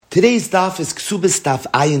Today's daf is Ksubis Daf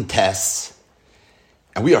Ayin Tes,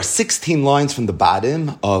 and we are 16 lines from the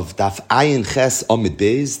bottom of Daf Ayin Ches Amid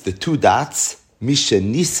Beis, the two dots, Misha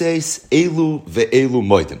Nises, Elu ve'elu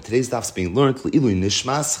Moedim. Today's daf is being learned, Le'ilu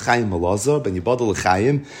Nishmas, Chaim Elazar, Ben Yibadal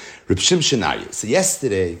L'Chaim, Reb Shimshon Aryeh. So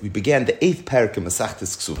yesterday, we began the 8th parak of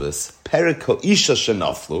Masechtas Ksubis, Parak Ha'isha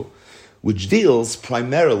Shenaflu, which deals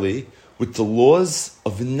primarily with the laws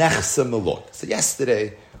of Nechsa Melog. So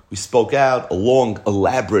yesterday, we spoke out a long,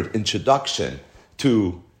 elaborate introduction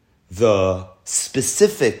to the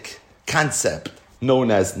specific concept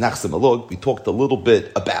known as Nechsa Melog. We talked a little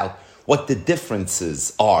bit about what the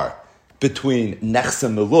differences are between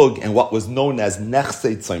Nechsa Melog and what was known as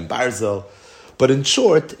Nechse Tzoim Barzel. But in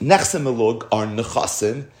short, Nechsa Melog are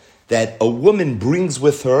nechasim that a woman brings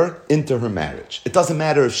with her into her marriage. It doesn't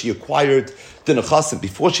matter if she acquired the nechasim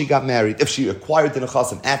before she got married, if she acquired the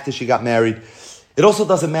nechasim after she got married. It also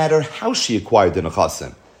doesn't matter how she acquired the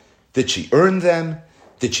nechasim. Did she earn them?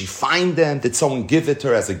 Did she find them? Did someone give it to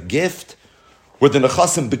her as a gift? Were the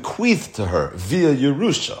nechasim bequeathed to her via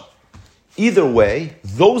Yerusha? Either way,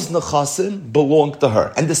 those nechasim belong to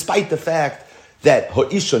her. And despite the fact that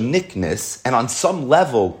ha'isha niknes, and on some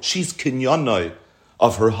level she's kinyanoi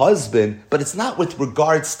of her husband, but it's not with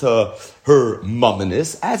regards to her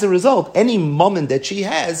mumminess. As a result, any mummin that she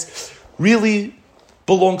has really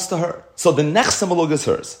belongs to her. So the Nechsa Melog is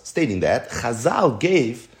hers, stating that Chazal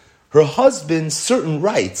gave her husband certain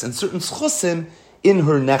rights and certain schusim in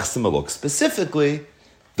her Nechsa Melog. Specifically,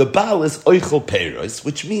 the Baal is Oichel Peiros,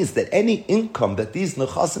 which means that any income that these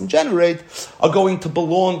Nechasim generate are going to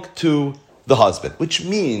belong to the husband, which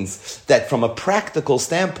means that from a practical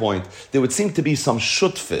standpoint, there would seem to be some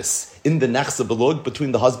shutfis in the Nechsa Melog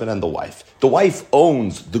between the husband and the wife. The wife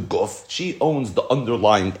owns the guf, she owns the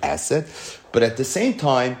underlying asset, but at the same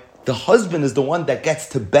time, the husband is the one that gets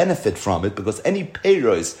to benefit from it because any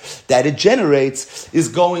peiros that it generates is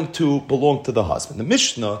going to belong to the husband. The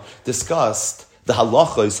Mishnah discussed the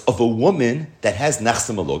halachos of a woman that has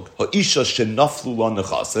nechsa melog, ha'isha shenaflu la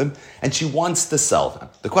nechasim, and she wants to sell them.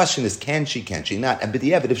 The question is, can she not? And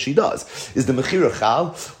b'diavad, if she does, is the mechira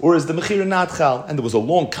chal or is the mechira not chal? And there was a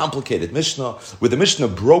long, complicated Mishnah where the Mishnah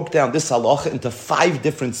broke down this halacha into 5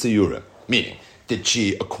 different siyurim, meaning, did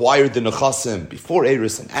she acquire the nechasim before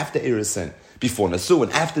Erisin, after Erisin, before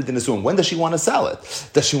Nesuin, after the Nesuin? When does she want to sell it?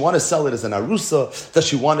 Does she want to sell it as an arusa? Does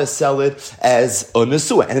she want to sell it as a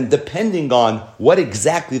Nesuin? And depending on what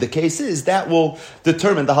exactly the case is, that will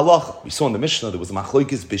determine the halacha. We saw in the Mishnah there was a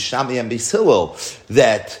machlokes b'Shamai and Beis Hillel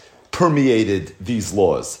that permeated these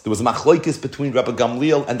laws. There was a machlokes between Rabbi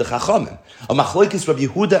Gamliel and the Chachamim, a machlokes Rabbi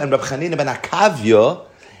Yehuda and Rabbi Chanina ben Akavya,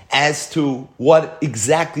 as to what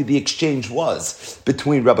exactly the exchange was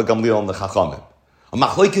between Rabbi Gamliel and the Chachamim. A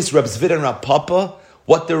machlokes Rabbi Zvid and Rabbi Papa,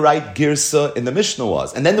 what the right girsa in the Mishnah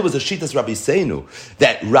was. And then there was a Shitas Rabbi Seinu,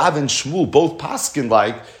 that Rav and Shmuel both paskin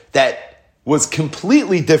like, that was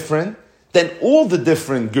completely different than all the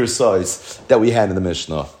different girsas that we had in the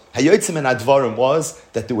Mishnah. Hayotzim and Advarim was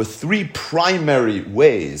that there were 3 primary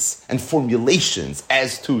ways and formulations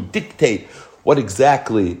as to dictate what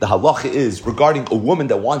exactly the halacha is regarding a woman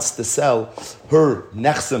that wants to sell her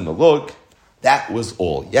nechsa melog. That was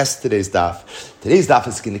all. Yesterday's daf. Today's daf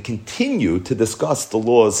is going to continue to discuss the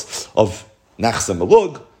laws of nechsa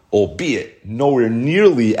melog, albeit nowhere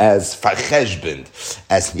nearly as farcheshbend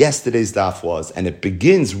as yesterday's daf was. And it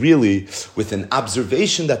begins really with an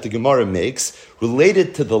observation that the Gemara makes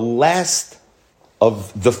related to the last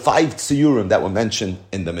of the 5 tziyurim that were mentioned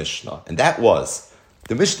in the Mishnah. And that was,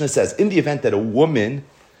 the Mishnah says, in the event that a woman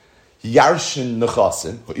yarshin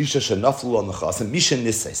nechasim, or isha shenaflu al nechasim, misha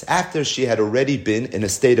nises, after she had already been in a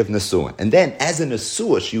state of nesuah, and then as a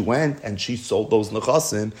nesuah she went and she sold those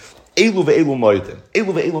nechasim, elu ve'elu moedim.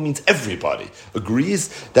 Elu ve'elu means everybody agrees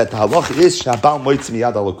that the halach is shabal moitz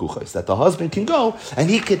miyad al lakuchos, that the husband can go and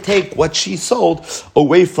he could take what she sold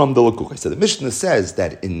away from the lakuchos. So the Mishnah says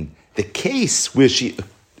that in the case where she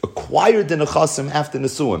acquired the nechasim after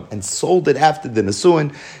nesuin and sold it after the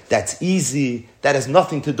nesuin, that's easy. That has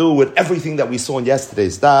nothing to do with everything that we saw in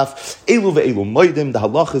yesterday's daf. Elu ve'elu moedim, the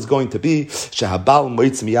halach is going to be shehabal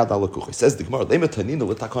moitz miyad al lakuchos. Says the Gemara, lema tanina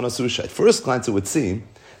l'takana susha. At first glance it would seem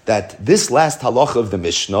that this last halacha of the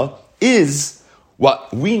Mishnah is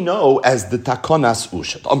what we know as the takonas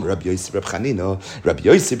usha. Rabbi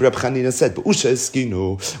Yossi Reb Chanina said, but usha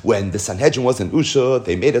eskinu, when the Sanhedrin was in usha,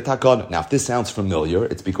 they made a takon. Now, if this sounds familiar,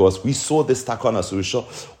 it's because we saw this takonas usha,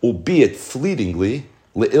 albeit fleetingly,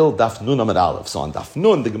 le'il daf nun amid aleph. So on daf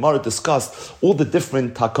nun, the Gemara discussed all the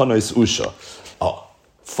different takonas usha.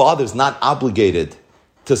 Father's not obligated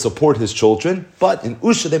to to support his children, but in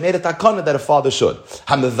Usha they made a takana that a father should.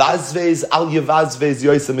 Hamevazvez al yevazvez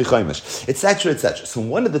yoysa michaymish, etc., etc. So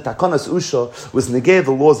one of the takanas Usha was negate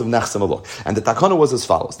the laws of nechsa melug, and the takana was as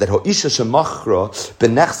follows: that hoisha shemachra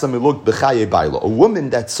benechsa melug bechaye bailo, a woman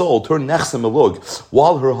that sold her nechsa melug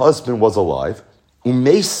while her husband was alive,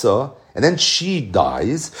 umesa, and then she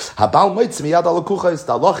dies. Habal moitz miyad al kuchais.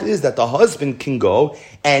 The halach is that the husband can go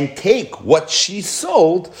and take what she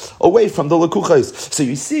sold away from the lekuchais. So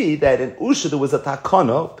you see that in Usha there was a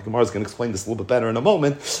takana. The Gemara is going to explain this a little bit better in a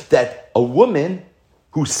moment. That a woman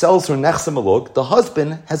who sells her nechsa melug, the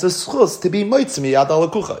husband has a schus to be moitz miyad al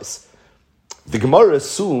kuchais. The Gemara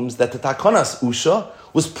assumes that the takanas Usha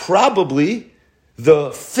was probably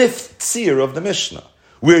the fifth seer of the Mishnah,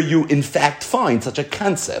 where you in fact find such a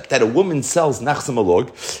concept that a woman sells nechsa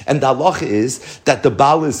melug, and the halacha is that the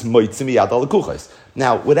baal is moitzi miyad al kuchais.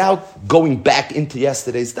 Now, without going back into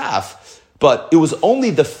yesterday's daf, but it was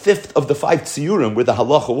only the fifth of the 5 tziyurim where the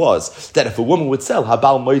halacha was that if a woman would sell,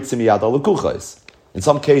 habal moitzi miyad al kuchais. In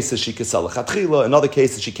some cases, she could sell a chatchila. In other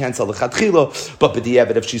cases, she can't sell a chatchila. But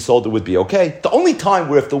b'diavad, if she sold it, would be okay. The only time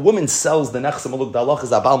where if the woman sells the nechsa melug, the halach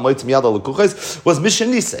is abal moitz miyad al kuchais, was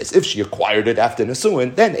mishenises. If she acquired it after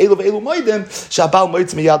nesuin, then elu ve'elu moedim shabal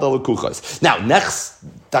moitz miyad al kuchais. Now,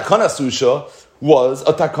 takana susha was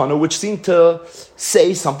a takana which seemed to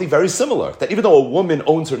say something very similar. That even though a woman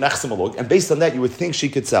owns her nechsa melug, and based on that you would think she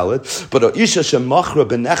could sell it, but a isha shemachra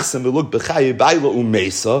benechsa melug b'chaye baila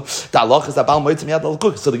umesa, the halach is abal moitz miyad al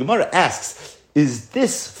kuchais. So the Gemara asks, is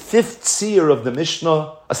this fifth seer of the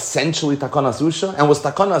Mishnah essentially takanas usha? And was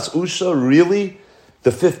takanas usha really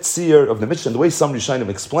the fifth seer of the Mishnah? And the way some Rishonim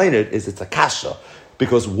explain it is it's a kasha.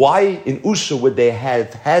 Because why in usha would they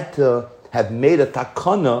have had to have made a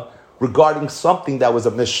takana regarding something that was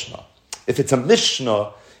a Mishnah? If it's a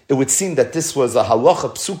Mishnah, it would seem that this was a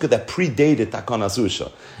halacha psuka that predated takanas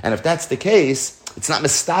usha. And if that's the case, it's not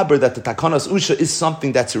mistaber that the takanas usha is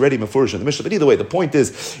something that's already mefurish in the Mishnah. But either way, the point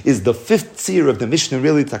is the fifth seer of the Mishnah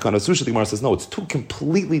really takanas usha? The Gemara says, no, it's two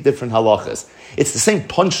completely different halachas. It's the same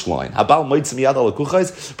punchline, habal moitz miyad al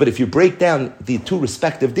kuchais, but if you break down the two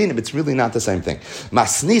respective dinim, it's really not the same thing.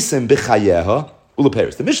 Masnisim b'chayeha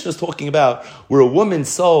uluperis. The Mishnah is talking about where a woman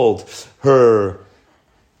sold her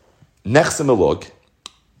nechsa melug,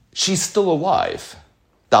 she's still alive.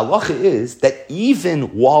 The halacha is that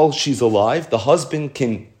even while she's alive, the husband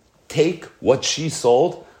can take what she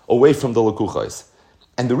sold away from the lekuchais.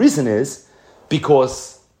 And the reason is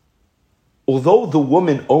because although the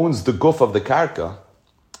woman owns the guf of the karka,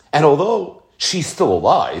 and although she's still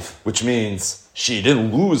alive, which means she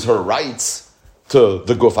didn't lose her rights to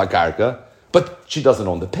the guf HaKarka, but she doesn't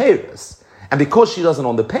own the peiros. And because she doesn't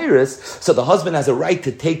own the peiros, so the husband has a right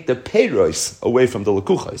to take the peiros away from the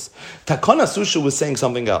lekuchais. Takana Susha was saying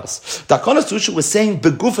something else. Takana Susha was saying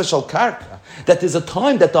begufa shal karka, that there's a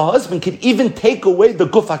time that the husband can even take away the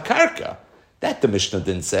guf HaKarka. That the Mishnah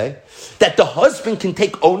didn't say. That the husband can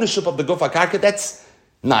take ownership of the guf HaKarka, that's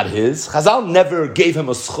not his. Chazal never gave him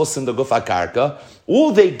a schus in the guf HaKarka.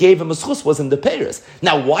 All they gave him a schus was in the peiros.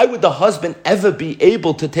 Now, why would the husband ever be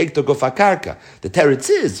able to take the guf HaKarka? The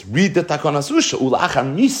teretz is, read the takanas usha, ulachar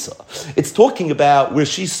misa. It's talking about where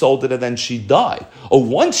she sold it and then she died. Or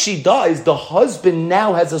once she dies, the husband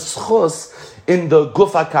now has a schus in the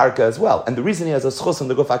guf HaKarka as well. And the reason he has a schus in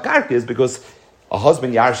the guf HaKarka is because a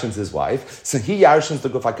husband yarshins his wife, so he yarshins the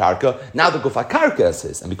guf HaKarka. Now the guf HaKarka is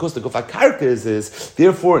his, and because the guf HaKarka is his,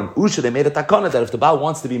 therefore in Usha they made a takana that if the Baal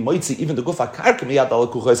wants to be moitzi, even the guf HaKarka miyad al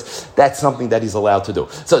kuchas, that's something that he's allowed to do.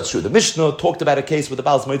 So it's true. The Mishnah talked about a case where the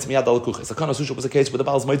Baal's moitzi miyad al kuchas. The Takana Usha was a case where the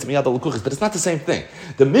Baal's moitzi miyad al kuchas, but it's not the same thing.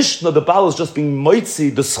 The Mishnah, the Baal is just being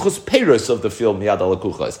moitzi the schus peiros of the field miyad al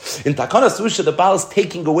kuchas. In Takana Usha, the Baal is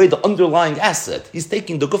taking away the underlying asset. He's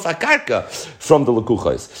taking the guf HaKarka from the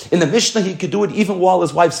lekuchas. In the Mishnah, he could do it even while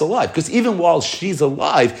his wife's alive, because even while she's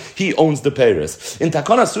alive, he owns the peiros. In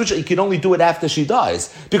Takana Susha, he can only do it after she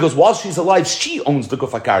dies, because while she's alive, she owns the guf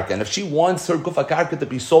HaKarka, and if she wants her guf HaKarka to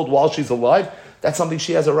be sold while she's alive, that's something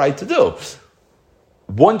she has a right to do.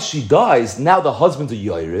 Once she dies, now the husband's a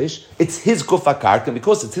yoirish, it's his guf HaKarka, and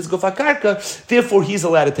because it's his guf HaKarka, therefore he's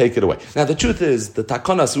allowed to take it away. Now the truth is, the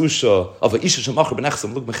takanas usha of a isha shemachar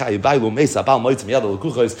benechsam luk mechayi bailu meisa bal moitz miyad al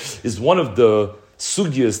kuchos is one of the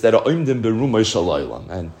sugyas that are oimdim berumay shalaylam,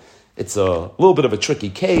 and it's a little bit of a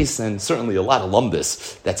tricky case, and certainly a lot of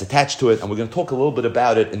lumbus that's attached to it, and we're going to talk a little bit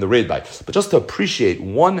about it in the raid bite. But just to appreciate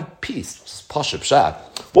one piece, just pashib shah,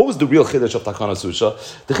 what was the real chiddush of Takana Susha?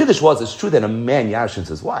 The chiddush was, it's true that a man yarshins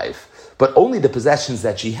his wife, but only the possessions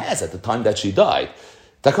that she has at the time that she died.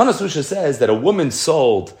 Takana Susha says that a woman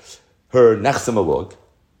sold her nechsa melug,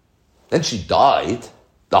 then she died,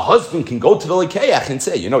 the husband can go to the Lekeach and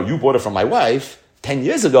say, you bought it from my wife 10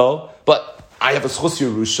 years ago, but I have a Schus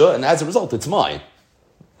Yerusha, and as a result, it's mine.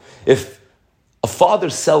 If a father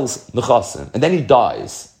sells Nechasim and then he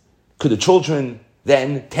dies, could the children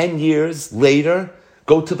then, 10 years later,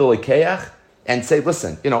 go to the Lekeach and say,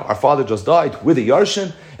 listen, our father just died with a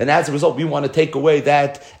Yarshin, and as a result, we want to take away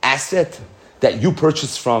that asset that you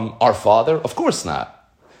purchased from our father? Of course not.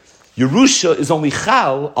 Yerusha is only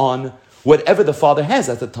chal on whatever the father has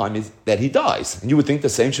at the time that he dies. And you would think the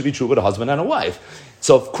same should be true with a husband and a wife.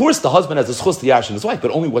 So of course the husband has a schus to Yarshin his wife,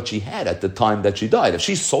 but only what she had at the time that she died. If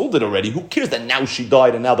she sold it already, who cares that now she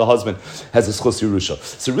died and now the husband has a schus Yerusha?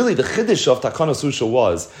 So really the chiddush of Takanos Usha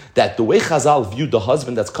was that the way Chazal viewed the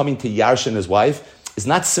husband that's coming to Yarshin his wife is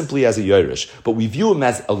not simply as a Yerush, but we view him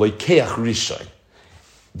as a Loikeach Rishon.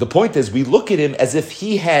 The point is, we look at him as if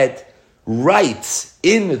he had rights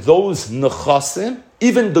in those nechasim,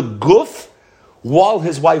 even the guf, while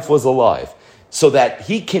his wife was alive, so that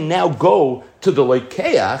he can now go to the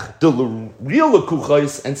lekeach, the real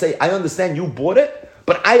lekuchos, and say, I understand you bought it,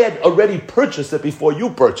 but I had already purchased it before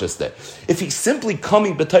you purchased it. If he's simply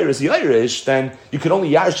coming b'tayris yairish, then you could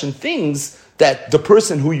only yarshin things that the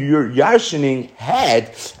person who you're yarshining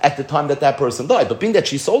had at the time that person died. But being that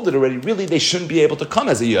she sold it already, really they shouldn't be able to come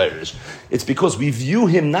as a yairish. It's because we view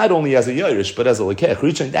him not only as a yairish, but as a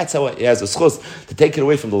lekech. And that's how he has a schus to take it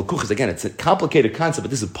away from the lekuchas. Again, it's a complicated concept,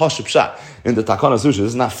 but this is pashut pshat in the Takana Susha. This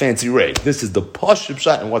is not fancy ray. This is the pashut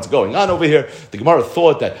pshat and what's going on over here. The Gemara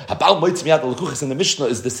thought that habal moitz miyad lekuchas in the Mishnah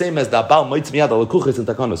is the same as the habal moitz miyad lekuchas in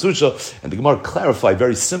Takana Susha. And the Gemara clarified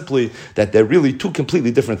very simply that they're really two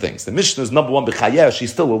completely different things. The Mishnah is number one, b'chayesh,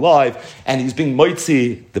 she's still alive, and he's being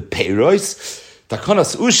moitzi the peiros.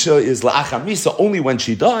 Takanas Usha is la'achar misa, only when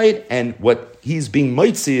she died, and what he's being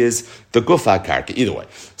moitzi is the gufa karka, either way.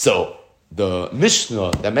 So the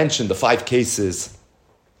Mishnah that mentioned the 5 cases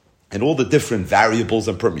and all the different variables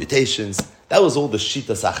and permutations, that was all the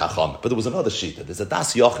Shita Sachacham. But there was another Shita. There's a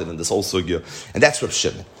Das Yochid in this whole sugya, and that's Reb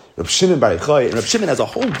Shimon. Reb Shimon Bar Yochai, and Reb Shimon has a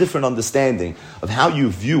whole different understanding of how you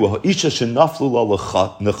view a Isha Shenaflu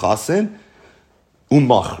Nechasin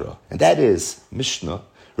Umachra. And that is Mishnah.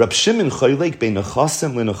 Reb Shimon Chaylek bein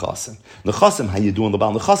Nechasim leNechasim. Nechasim, how you doing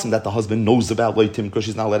about Nechasim that the husband knows about Leitim because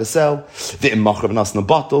she's not allowed to sell. The Imachra v'Nasna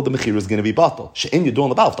Batal, the Mechira is going to be Batal. She'en you doing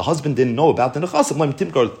about if the husband didn't know about the Nechasim,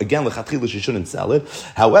 Leitim Timkar, again lechatchila she shouldn't sell it.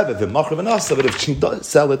 However, the Imachra v'Nasna, but if she does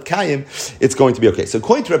sell it Kayim, it's going to be okay. So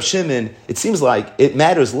according to Reb Shimon, it seems like it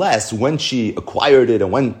matters less when she acquired it and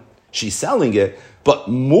when she's selling it, but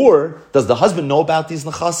more, does the husband know about these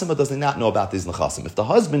nechasim or does he not know about these nechasim? If the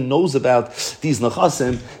husband knows about these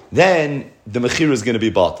nechasim, then the mechira is going to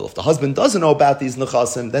be batal. If the husband doesn't know about these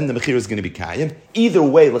nechasim, then the mechira is going to be kayim. Either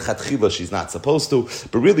way, lechatchila, she's not supposed to.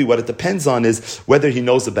 But really, what it depends on is whether he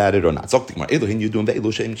knows about it or not. The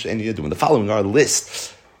following are a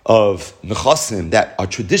list of nechasim that are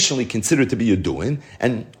traditionally considered to be Yeduin,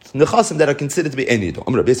 and nechasim that are considered to be any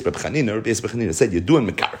Yeduin. Rabbi Yisrael said Yeduin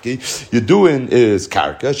mekarki. Yeduin is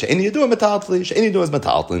karka. She'eni Yeduin metaltli. She'eni Yeduin is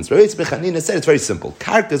metaltlin. Rabbi Yisrael said it's very simple.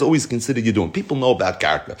 Karka is always considered Yeduin. People know about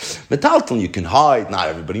karka. Metaltlin you can hide. Not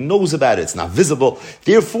everybody knows about it. It's not visible.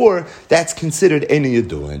 Therefore, that's considered any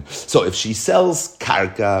Yeduin. So if she sells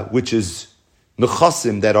karka, which is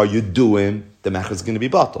nechasim that are Yeduin, the mechar is going to be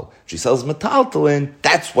batal. If she sells metaltalin,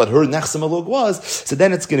 that's what her nechsim alug was, so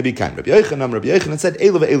then it's going to be kind. Rabbi Yochanan said,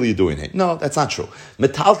 Eilu ve'eilu Yeduin. No, that's not true.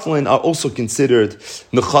 Metaltalin are also considered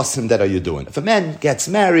nechasim that are Yeduin. If a man gets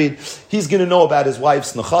married, he's going to know about his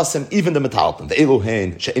wife's nechasim, even the metaltalin, the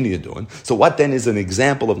Elohein she'eni Yeduin. So what then is an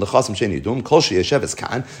example of nechasim she'eni Yeduin? Kol she'yeshev es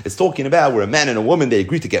kan. It's talking about where a man and a woman, they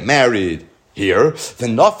agree to get married. Here, and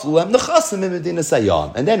then in Medina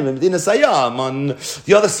Sayyam, on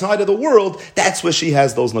the other side of the world, that's where she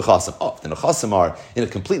has those nechasim. Oh, if the nechasim are in a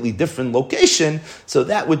completely different location, so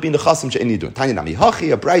that would be nechasim she'eni Yeduin. Tanya Nami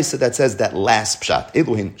Hachi, a brisa that says that last pshat.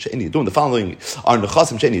 Elohim she'eni Yeduin. The following are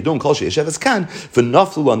nechasim she'eni Yeduin. Kol she'yeshev es kan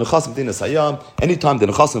v'naflu nechasim Medina Sayyam. Anytime the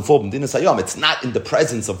nechasim fall Medina Sayyam, it's not in the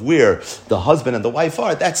presence of where the husband and the wife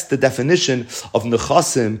are. That's the definition of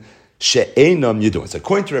nechasim she'enam Yeduin. So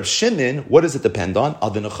according to Reb Shimon, what does it depend on? Are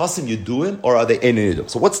the nechasim Yeduin or are they enam Yeduin?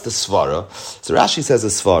 So what's the svara? So Rashi says a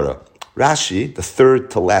svara. Rashi, the third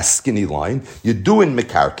to last skinny line, Yeduin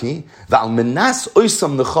mekarki v'al menas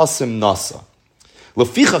oisam nechasim nasa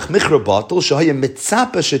lefichach michra batal shehaya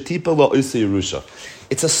mitzapa shetipa la oisa Yerusha.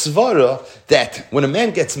 it's a svara that when a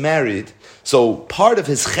man gets married, so part of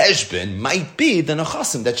his cheshbon might be the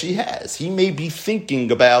nechasim that she has. He may be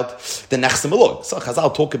thinking about the nechsim alug. So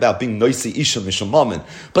Chazal talk about being noisy isha mishamamin,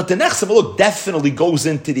 but the nechsim alug definitely goes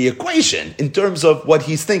into the equation in terms of what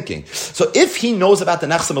he's thinking. So if he knows about the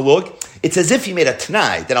nechsim alug, it's as if he made a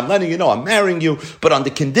t'nai that I'm letting you know I'm marrying you, but on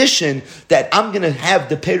the condition that I'm going to have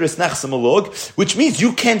the peiros nechsim alug, which means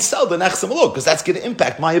you can't sell the nechsim alug because that's going to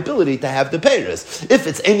impact my ability to have the peiros. If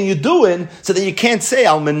it's any you doing, so then you can't say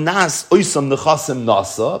al menas oisam nechasim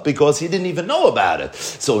nasa because he didn't even know about it.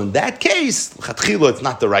 So in that case, chatchila, it's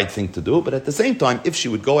not the right thing to do. But at the same time, if she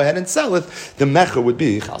would go ahead and sell it, the mecher would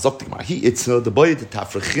be it's the boy the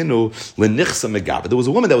tafrechinu lenichsa megab. There was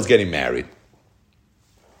a woman that was getting married.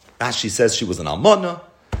 Rashi says she was an almana,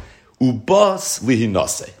 ubas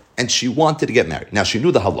lihinase, and she wanted to get married. Now she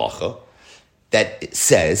knew the halacha that it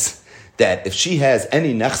says that if she has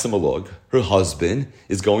any nechsem alog, her husband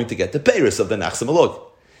is going to get the peiros of the nechsem alog.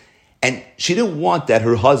 And she didn't want that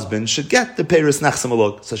her husband should get the peiros nechsem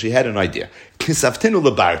alog, so she had an idea. Kisaftinu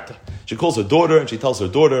lebarta. She calls her daughter and she tells her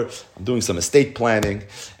daughter, I'm doing some estate planning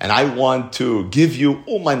and I want to give you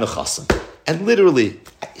all my nechasim. And literally,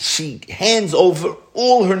 she hands over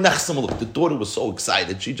all her nechsem alug. The daughter was so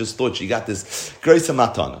excited. She just thought she got this greisa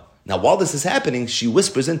matana. Now, while this is happening, she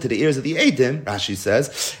whispers into the ears of the Eidim, Rashi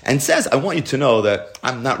says, and says, I want you to know that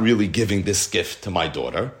I'm not really giving this gift to my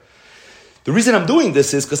daughter. The reason I'm doing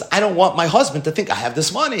this is because I don't want my husband to think I have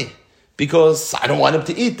this money. Because I don't want him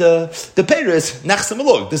to eat the peiros nechsem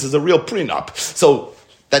alug. This is a real prenup. So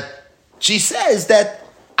that she says that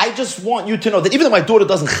I just want you to know that even though my daughter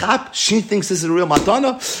doesn't chap, she thinks this is a real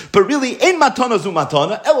matana, but really, ein matana zu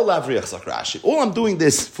matana, elo lavriach sak Rashi. All I'm doing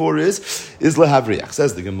this for is lehavriach.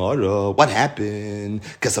 Says the Gemara, what happened?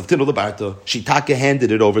 Kasavtinu lebarta. She handed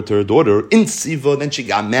it over to her daughter in Siva, then she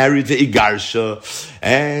got married to Igarsha,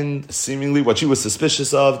 and seemingly what she was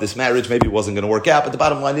suspicious of, this marriage maybe wasn't going to work out, but the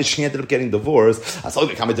bottom line is she ended up getting divorced. So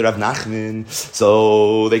they came to Rav Nachman.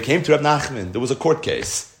 So they came to Rav Nachman. There was a court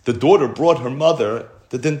case. The daughter brought her mother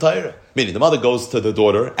the din Torah. Meaning, the mother goes to the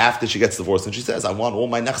daughter after she gets divorced and she says, I want all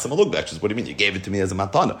my nechsem alug back. She says, what do you mean? You gave it to me as a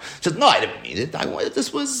matana. She says, no, I didn't mean it.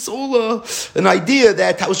 This was all an idea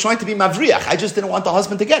that I was trying to be mavriach. I just didn't want the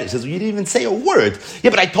husband to get it. He says, well, you didn't even say a word. Yeah,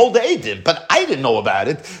 but I told the Eidim, but I didn't know about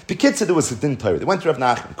it. The kid said there was a din Torah. They went to Rav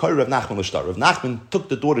Nachman. Rav Nachman l'shtar. Rav Nachman took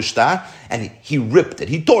the daughter's shtar and he ripped it.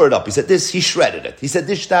 He tore it up. He said he shredded it. He said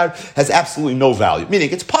this shtar has absolutely no value.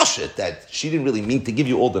 Meaning, it's pashut that she didn't really mean to give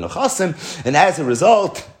you all the nechasim, and as a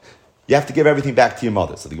result, you have to give everything back to your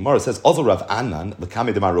mother. So the Gemara says, also Rav Anan,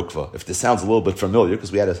 l'kamei de Marukva. If this sounds a little bit familiar,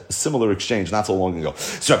 because we had a similar exchange not so long ago.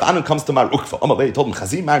 So Rav Anan comes to Marukva. Amalei, he told him,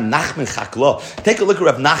 Chazi Mar Nachman Chakla. Take a look at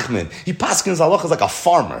Rav Nachman. He paskins halachas like a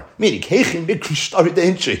farmer. Meaning, Heichim mikri shtari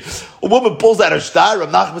deinchi. A woman pulls out her shtar. Rav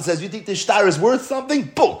Nachman says, you think this shtar is worth something?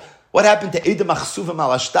 Boom. What happened to Edom Achsuvim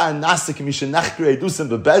al Ashtar Nasik Mishanachkre Edusim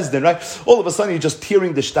Bebezdin, right? All of a sudden, you're just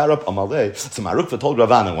tearing the shtar up Amalei. So Marukva told Rav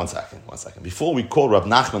Anan, one second. Before we call Rav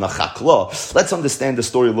Nachman a Chakla, let's understand the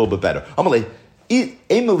story a little bit better. Amalei,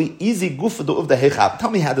 Emily, easy gufa of the hechab. Tell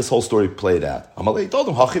me how this whole story played out. Amalei told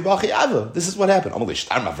him, Hachi Bachi Ava. This is what happened. Amalei,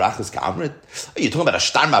 Shtar Mavrachas Kamrit. Are you talking about a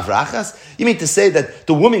Shtar Mavrachas? You mean to say that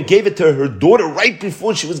the woman gave it to her daughter right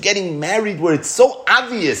before she was getting married, where it's so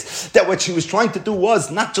obvious that what she was trying to do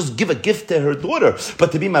was not just give a gift to her daughter,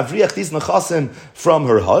 but to be Mavriach these Nechasim from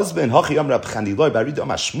her husband. Hachi Am Rab Chaniloi Barid Am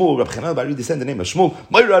Shmuel. Rab Chaniloi Barid descend the name of Shmuel.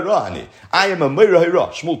 Moira Rahani. I am a Moira Hira.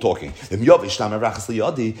 Shmuel talking. If Yov Shtar Mavrachas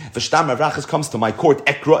Liyadi, if Shtar Mavrachas comes to my court,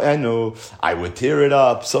 I would tear it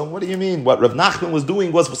up. So what do you mean? What Rav Nachman was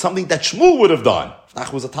doing was something that Shmuel would have done.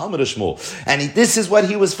 Nachman was a Talmud of Shmuel. And this is what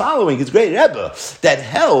he was following, his great Rebbe, that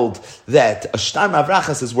held that a shtar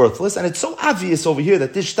mavrachas is worthless. And it's so obvious over here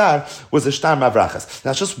that this shtar was a shtar mavrachas. Now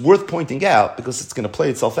it's just worth pointing out, because it's going to play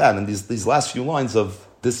itself out in these last few lines of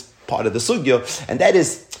this part of the sugya, and that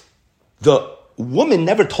is, the woman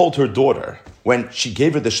never told her daughter when she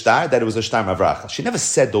gave her the shtar that it was a shtar mavrachas. She never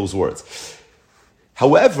said those words.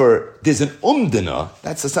 However, there's an umdina,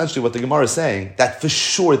 that's essentially what the Gemara is saying, that for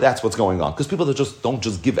sure that's what's going on. Because people that don't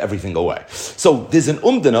just give everything away. So there's an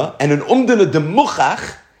umdina, and an umdina de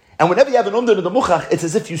muchach, and whenever you have an umdina de muchach, it's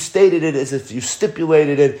as if you stated it, as if you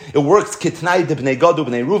stipulated it. It works kitnai de bnei Gadu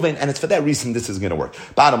bnei Ruvain, and it's for that reason this is going to work.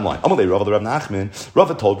 Bottom line, Amalei Rav Nachman,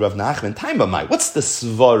 Rav told Rav Nachman, time of my, what's the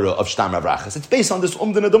svara of shtar mavrachas? It's based on this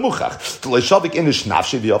umdina de muchach.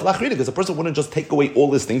 Because a person wouldn't just take away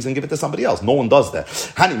all his things and give it to somebody else. No one does that.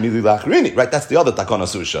 Right? That's the other takana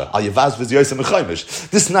susha.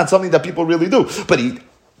 This is not something that people really do. But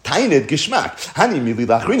Tainid Gishmak. Hani Mili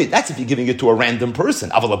Lachrini. That's if you're giving it to a random person.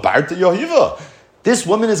 Avalabarta Yohiva. This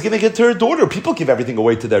woman is giving it to her daughter. People give everything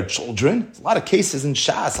away to their children. There's a lot of cases in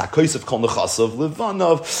Shas, HaKosev Kol Nechasav,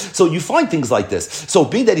 Levanov. So you find things like this. So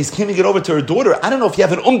being that he's giving it over to her daughter, I don't know if you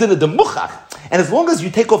have an umdin of the muchach. And as long as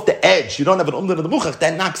you take off the edge, you don't have an umdin of the muchach,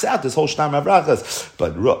 that knocks out this whole shtar mavrachas.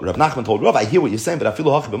 But Rav Nachman told Rav, I hear what you're saying, but I feel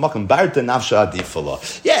b'makam barta nafsha adifala.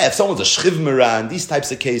 Yeah, if someone's a shchivmera and these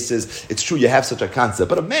types of cases, it's true you have such a concept.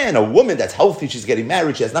 But a woman that's healthy, she's getting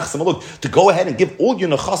married, she has nachsam maluk, to go ahead and give all your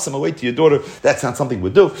nechasim away to your daughter, that's not something we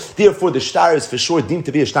do. Therefore, the shtar is for sure deemed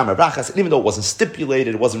to be a shtar mavrachas, and even though it wasn't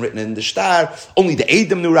stipulated, it wasn't written in the shtar, only the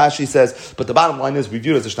Eidim knew, Rashi says, but the bottom line is we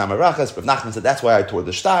view it as a shtar mavrachas. Rav Nachman said, that's why I tore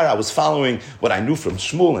the shtar. I was following what I knew from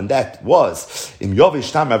Shmuel, and that was, Im Yovi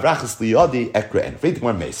shtar mavrachas liyadi ekre'en.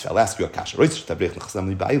 I'll ask you a kasha.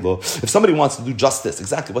 If somebody wants to do justice,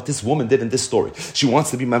 exactly what this woman did in this story, she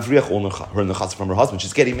wants to be mavriach her nechas from her husband,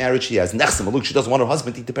 she's getting married, she has nechsim maluk, she doesn't want her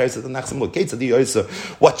husband to eat the parents of the nechsim maluk.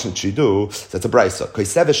 What should she do? So that's a brayso.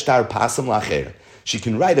 She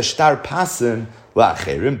can write a shtar pasim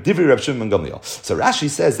la'acherim. Divri Reb Shimon ben Gamliel. So Rashi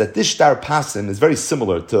says that this shtar pasim is very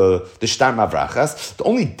similar to the shtar mavrachas. The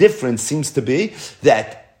only difference seems to be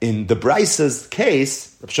that in the braysa's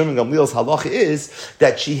case, Reb Shimon ben Gamliel's halacha is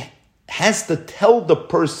that she has to tell the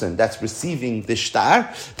person that's receiving the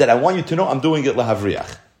shtar that I want you to know I'm doing it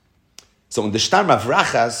lahavriach. So in the shtar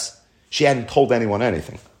mavrachas, she hadn't told anyone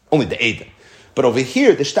anything, only the Eidim. But over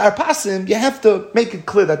here, the shtar pasim, you have to make it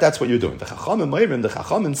clear that that's what you're doing. The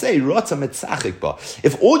chachamim say,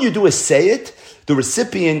 if all you do is say it, the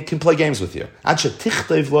recipient can play games with you. She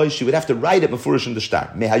would have to write it mefurish in the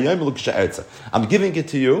shtar. I'm giving it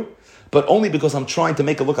to you, but only because I'm trying to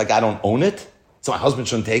make it look like I don't own it, so my husband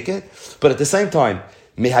shouldn't take it. But at the same time,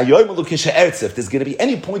 if there's going to be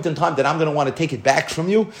any point in time that I'm going to want to take it back from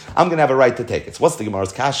you, I'm going to have a right to take it. So what's the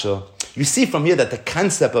Gemara's kasha? You see from here that the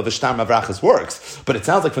concept of a shtar mavrachas works, but it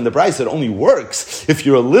sounds like from the Brayso it only works if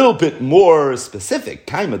you're a little bit more specific.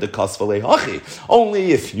 Kaima de kasvalei hachi.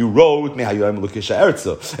 Only if you wrote mehayoyim lukisha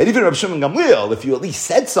ertzo, and even Reb Shimon Gamliel, if you at least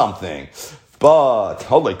said something. But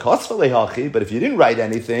if you didn't write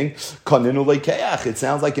anything, it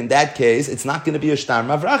sounds like in that case, it's not going to be a shtar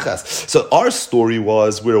mavrachas. So our story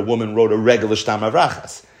was where a woman wrote a regular shtar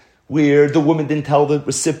mavrachas, where the woman didn't tell the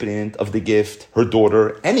recipient of the gift, her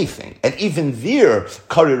daughter, anything. And even there,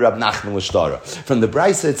 Kari Rab Nachman l'shtara. From the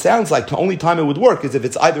Brayso, it sounds like the only time it would work is if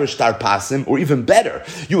it's either a shtar pasim, or even better,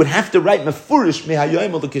 you would have to write mefurish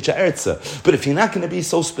mehayoyim l'kisha ertza. But if you're not going to be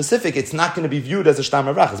so specific, it's not going to be viewed as a shtar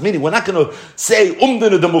mavrachas. Meaning, we're not going to say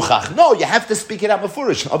umdinu demuchach. No, you have to speak it out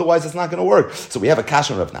mefurish, otherwise it's not going to work. So we have a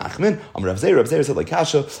kasha on Rav Nachman. Rav Zeir said like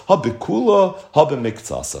kasha, ha bikula, ha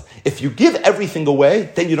b'miktsasa. If you give everything away,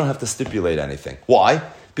 then you don't have to stipulate anything. Why?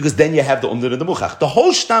 Because then you have the umdin of the muchach. The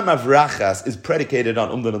whole shtar mavrachas is predicated on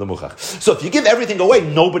umdin of the muchach. So if you give everything away,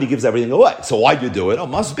 nobody gives everything away. So why do you do it? Oh,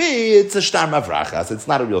 must be it's a shtar mavrachas. It's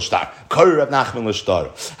not a real shtar. Kari Rav Nachman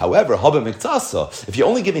l'shtar. However, haba miktasa, if you're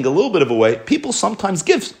only giving a little bit of away, people sometimes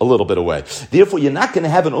give a little bit away. Therefore, you're not going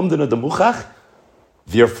to have an umdin of the muchach.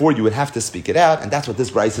 Therefore, you would have to speak it out, and that's what this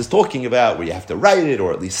Brayso is talking about, where you have to write it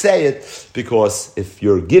or at least say it, because if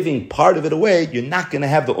you're giving part of it away, you're not going to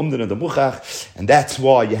have the umdin of the muchach, and that's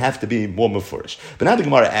why you have to be more mefurish. But now the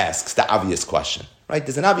Gemara asks the obvious question, right?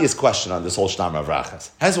 There's an obvious question on this whole shtar mavrachas.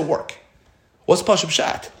 How does it work? What's Pashup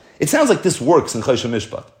Pshat? It sounds like this works in Choshen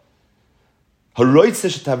Mishpat.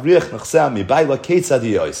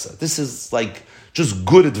 This is like just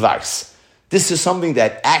good advice. This is something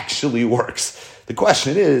that actually works. The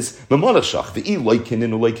question is, if the loikeach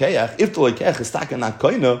is taka not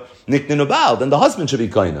koina, nikninu bal, then the husband should be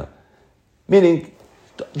koina. Meaning,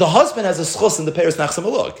 the husband has a schus in the Peres Nachsam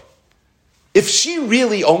Maluk. If she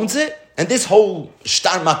really owns it, and this whole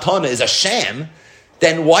shtar matana is a sham,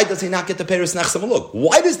 then why does he not get the Peres Nachsam Maluk?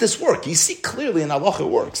 Why does this work? You see clearly in halacha it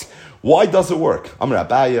works. Why does it work? Amar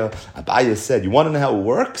Abaya said, you want to know how it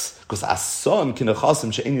works? Because ason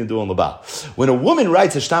kinechasim she'en yadu on lebal. When a woman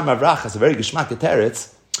writes a shtar mavrachas, a very geshmak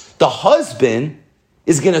teretz, the husband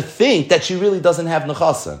is going to think that she really doesn't have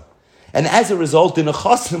nechasim. And as a result, the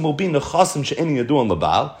nechasim will be nechasim she'en yadu on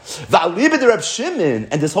lebal. Va'alibed de Reb Shimon,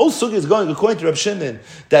 and this whole sugi is going according to Reb Shimon,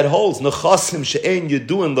 that holds nechasim she'en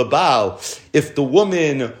yadu on lebal. If the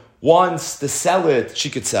woman wants to sell it, she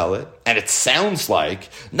could sell it. And it sounds like,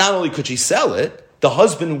 not only could she sell it, the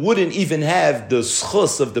husband wouldn't even have the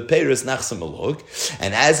schus of the Peres Nachsam Maluk.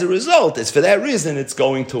 And as a result, it's for that reason it's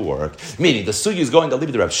going to work. Meaning, the sugi is going to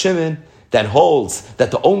leave the Reb Shimon that holds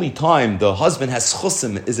that the only time the husband has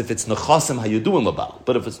chusim is if it's nechasim hayuduin labal.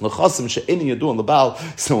 But if it's nechasim she'eni yaduin labal,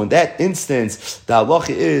 so in that instance, the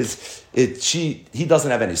halacha is, he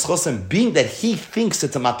doesn't have any schusim. Being that he thinks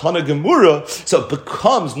it's a matana gemura, so it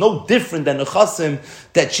becomes no different than the chasim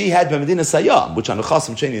that she had by Medina Sayyam, which on the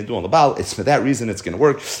chasim cheni and do on the Baal. It's for that reason it's going to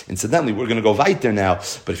work. Incidentally, we're going to go weiter now.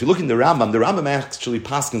 But if you look in the Rambam actually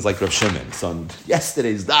paskins like Rav Shimon. So on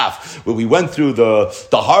yesterday's daf, where we went through the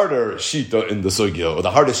harder shita in the sugya, or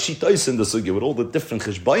the hardest shita in the sugya, with all the different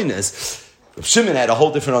cheshbainis, Rav Shimon had a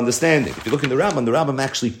whole different understanding. If you look in the Rambam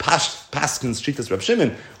actually paskins shitas Rav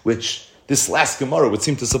Shimon, which this last Gemara would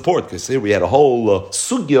seem to support, because here we had a whole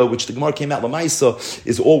sugya, which the Gemara came out lamaisa,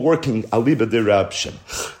 is all working aliba de Rav Shimon.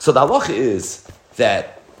 So the halacha is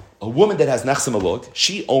that a woman that has nechsem alug,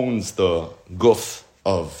 she owns the guf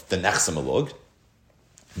of the nechsem alug.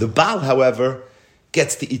 The Baal, however,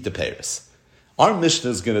 gets to eat the peiros. Our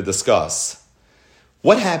Mishnah is going to discuss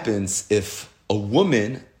what happens if a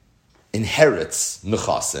woman inherits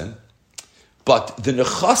nechasim, but the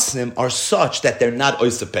nechasim are such that they're not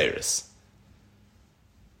oisa peiros.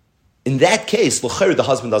 In that case, l'chayr, the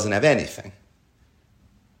husband doesn't have anything.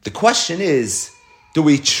 The question is, do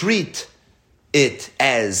we treat it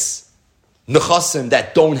as nechasim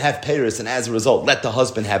that don't have peiros, and as a result, let the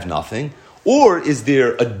husband have nothing? Or is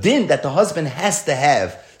there a din that the husband has to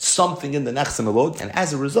have something in the nechsem alug, and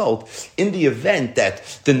as a result, in the event that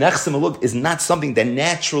the nechsem alug is not something that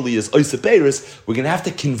naturally is oisa peiros, we're going to have to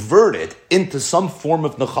convert it into some form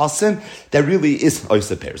of nechasim that really is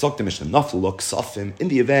oisa peiros. In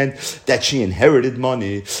the event that she inherited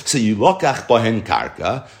money, so you lokach bahen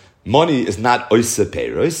karka, money is not oisa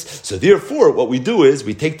peiros, so therefore what we do is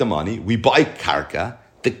we take the money, we buy karka.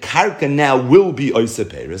 The karka now will be oisa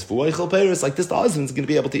peiros. For oichel peiros, like this, the husband's going to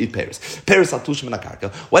be able to eat peiros. Peiros atushim and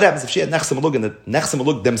karka. What happens if she had nechsem alug and the nechsem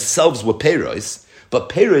alug themselves were peiros, but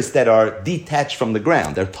peiros that are detached from the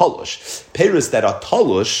ground, they're talush. Peiros that are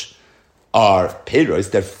talush are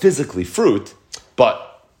peiros, they're physically fruit,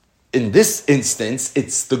 but in this instance,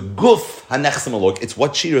 it's the guf hanechsem alug, it's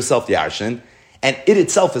what she herself yarshin, and it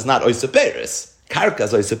itself is not oisa peiros. Karka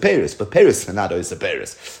is oisa peiros, but peiros are not oisa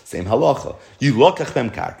peiros. Same halacha. You lokach bem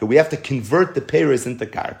karka. We have to convert the peiros into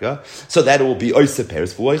karka so that it will be oisa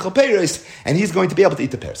peiros for oichel peiros, and he's going to be able to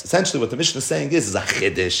eat the peiros. Essentially, what the Mishnah is saying is a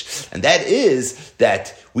chiddush, and that is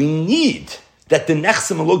that we need that the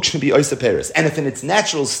nechsem alug should be oisa peiros, and if in its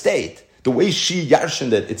natural state, the way she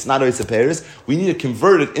yarshened it, it's not oisa peiros, we need to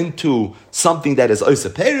convert it into something that is oisa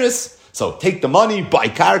peiros. So take the money, buy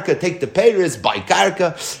karka, take the peiros, buy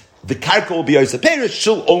karka. The karka will be oisa peiros,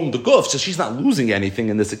 she'll own the guf, so she's not losing anything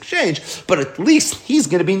in this exchange, but at least he's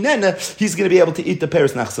going to be nena, he's going to be able to eat the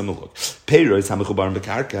peiros nachsam alug. Peiros hamechubarim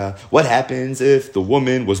lekarka. What happens if the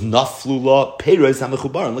woman was naflula? Peiros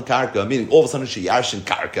hamechubarim lekarka, meaning all of a sudden she yarshin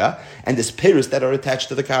karka, and there's peiros that are attached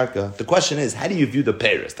to the karka. The question is, how do you view the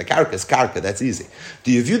peiros? The karka is karka, that's easy.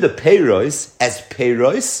 Do you view the peiros as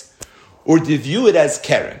peiros, or do you view it as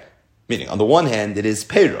keren? Meaning, on the one hand, it is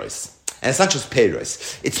peiros. And it's not just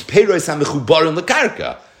peiros. It's peiros hamechubarim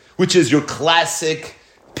lekarka, which is your classic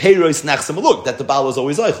peiros nachsam alug, that the Baal is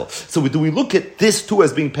always eichel. So do we look at this too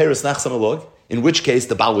as being peiros nachsam alug? In which case,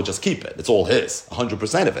 the Baal would just keep it. It's all his,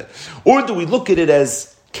 100% of it. Or do we look at it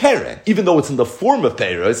as keren, even though it's in the form of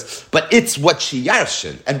peiros, but it's what she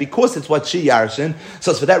yarshin. And because it's what she yarshin,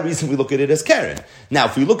 so for that reason we look at it as keren. Now,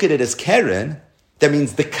 if we look at it as keren, that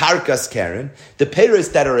means the karka's keren, the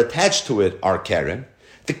peiros that are attached to it are keren,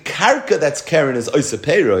 the karka that's keren is oisa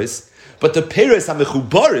peiros, but the peiros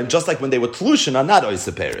hamechubarim, just like when they were tlushin, are not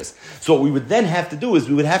oisa peiros. So what we would then have to do is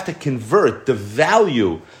we would have to convert the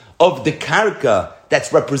value of the karka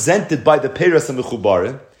that's represented by the peiros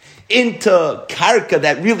hamechubarim into karka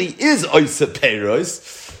that really is oisa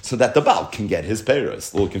peiros, so that the Baal can get his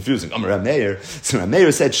peiros. A little confusing. Amar Meir. So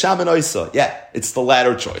Meir said, Shaman oisa. Yeah, it's the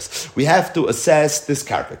latter choice. We have to assess this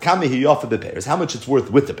karka. Kama hi yafa the peiros. How much it's worth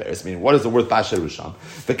with the peiros? I mean, what is it worth b'asher rusham?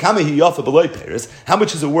 The kama hi yafa below peiros. How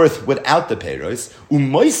much is it worth without the peiros?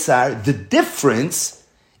 Umoisar, the difference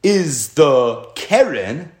is the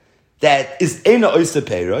keren that is ena oisa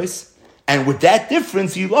peiros. And with that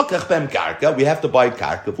difference, you lokach bem karka, we have to buy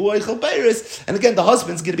karka, v'oichel peiros, and again, the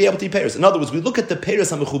husband's going to be able to eat peiros. In other words, we look at the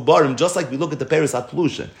peiros hamechubarim just like we look at the peiros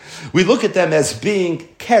atlushin. We look at them as being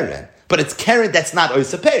keren, but it's keren that's not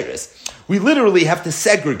oisa peiros. We literally have to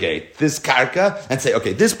segregate this karka and say,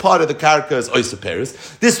 okay, this part of the karka is oisa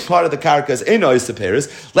peiros, this part of the karka is ein oisa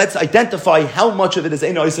peiros. Let's identify how much of it is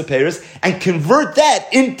ein oisa peiros and convert that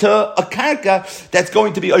into a karka that's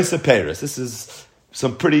going to be oisa peiros. This is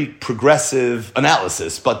some pretty progressive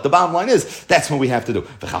analysis, but the bottom line is that's what we have to do.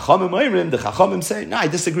 The Chachamim say, no, I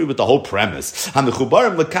disagree with the whole premise. With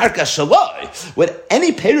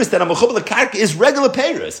any Paris that Hamechubar L'Karka is regular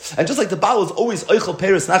Paris, and just like the Baal is always Eichel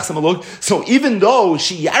Paris Nachsam Alug, so even though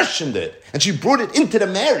she yarshened it and she brought it into the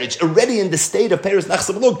marriage already in the state of Paris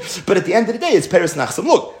Nachsam Alug, but at the end of the day, it's Paris Nachsam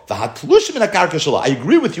Alug. I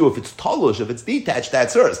agree with you if it's talush, if it's detached,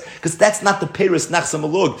 that's hers, because that's not the Paris Nachsam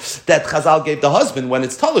Alug that Chazal gave the husband when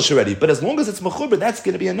it's talush already. But as long as it's mechuber, that's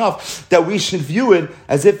going to be enough that we should view it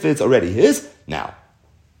as if it's already his. Now,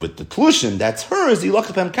 with the tlushim, that's hers. You look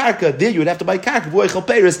up karka. There, you would have to buy karka v'oichel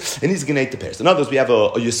Paris, and he's going to eat the Paris. In other words, we have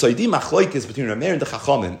a yisoidi machloikis between Rameir and the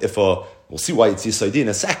Chachamim. We'll see why it's yisoidi in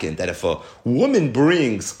a second. That if a woman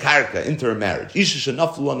brings karka into her marriage, isha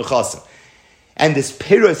shenaflu anuchasim, and this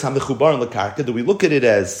Paris hamechubar and karka, do we look at it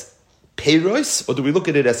as Paris or do we look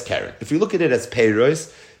at it as Karen? If we look at it as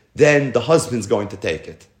Paris, then the husband's going to take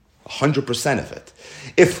it, 100% of it.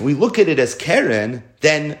 If we look at it as Karen,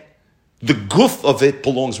 then the guf of it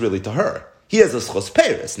belongs really to her. He has a schos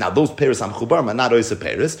Paris. Now, those Paris hamchubar are not oisa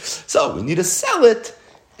Paris, so we need to sell it,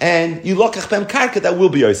 and you lokach bem karka, that will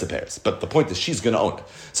be oisa Paris. But the point is, she's going to own it.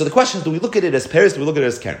 So the question is, do we look at it as Paris, or do we look at it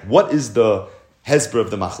as Karen? What is the hezber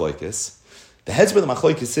of the machloikis? The hezber of the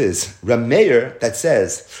machloikis is, Rameir, that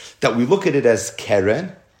says that we look at it as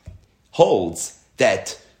Karen, holds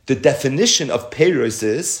that the definition of Peiros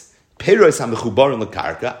is Peiros HaMechubar and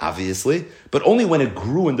L'Karka, obviously, but only when it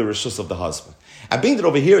grew in the Rishus of the husband. And being that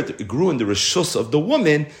over here it grew in the Rishus of the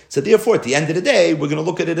woman, so therefore at the end of the day, we're going to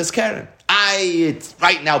look at it as Karen. It's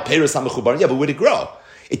right now Peiros HaMechubar, yeah, but where did it grow?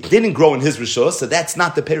 It didn't grow in his Rishus, so that's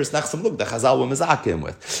not the Peiros Nachsam Lug, the Chazal were Mezakim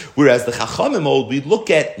with. Whereas the Chachamim old, we look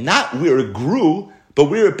at not where it grew, but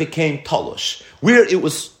where it became Talosh, where it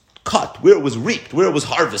was cut, where it was reaped, where it was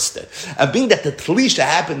harvested. And being that the Talisha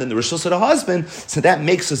happened in the Rishus of the husband, so that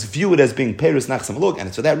makes us view it as being Paris Nachsam Lug,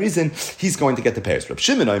 and for that reason, he's going to get the Paris. Reb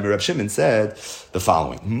Shimon said the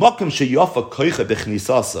following, Makom sheyafa koicha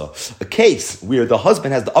b'chnisasa, a case where the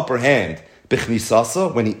husband has the upper hand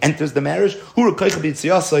b'chnisasa, when he enters the marriage, hura koicha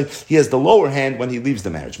b'tziasa, he has the lower hand when he leaves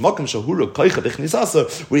the marriage. Makom shehura koicha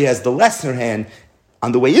b'chnisasa, where he has the lesser hand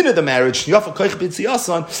on the way into the marriage, he's going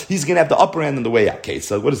to have the upper hand on the way out. Okay,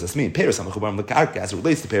 so what does this mean? As it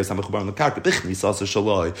relates to Peres HaMechubar L'Karka,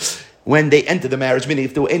 when they enter the marriage, meaning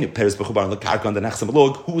if there were any Peres HaMechubar L'Karka on the Nachsam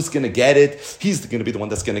Log, who's going to get it? He's going to be the one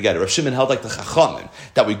that's going to get it. Rav Shimon held like the Chachamim,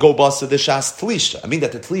 that we go bust to the Shas Tlisha. I mean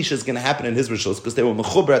that the Tlisha is going to happen in his Rishos, because they were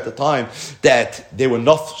Mechubar at the time, that they were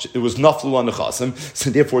it was Naflu on the Chasim, so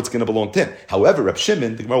therefore it's going to belong to him. However, Rav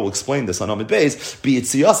Shimon, the Gemara will explain this on Amid Beis, be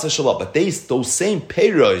Yitziyasa Shalom, but those same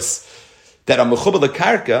Peiros that are Mechubar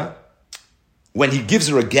L'Karka, when he gives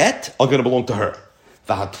her a get, are going to belong to her.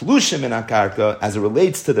 V'hatlushim in akarka, as it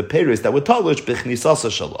relates to the Peiros that were talish b'chnisasa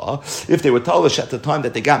shalah, if they were talish at the time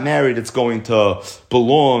that they got married, it's going to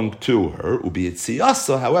belong to her.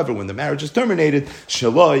 Ubiyitziyasa, however, when the marriage is terminated,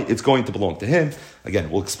 shalah, it's going to belong to him. Again,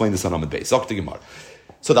 we'll explain this on Amid Beis.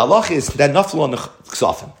 So the halach is that naflu on the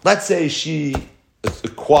ksafim. Let's say she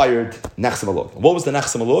acquired Nachsam Alog. What was the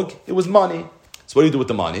Nachsam Alog? It was money. So what do you do with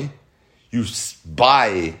the money? You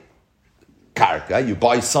buy karka, you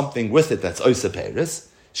buy something with it that's oisa Paris.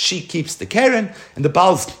 She keeps the Karen, and the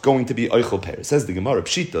Baal's going to be oichel Paris. Says the Gemara,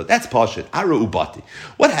 Pshita, that's Pashit, Ara Ubati.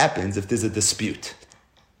 What happens if there's a dispute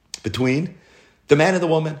between the man and the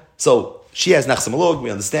woman? So she has Nachsam Alog,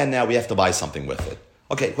 we understand now, we have to buy something with it.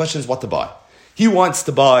 Okay, the question is what to buy. He wants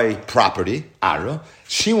to buy property, Ara.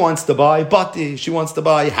 She wants to buy bati. She wants to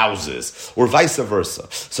buy houses, or vice versa.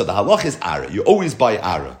 So the halach is Ara. You always buy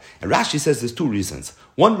Ara. And Rashi says there's two reasons.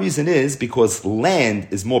 One reason is because land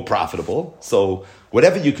is more profitable. So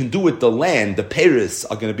whatever you can do with the land, the Paris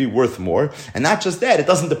are going to be worth more. And not just that, it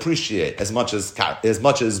doesn't depreciate as much as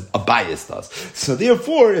a bias does. So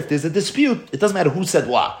therefore, if there's a dispute, it doesn't matter who said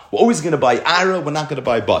what. We're always going to buy Ara, we're not going to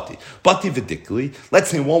buy Bati. Bati vidikli, let's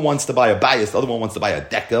say one wants to buy a bias, the other one wants to buy a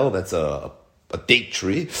dekel, that's a date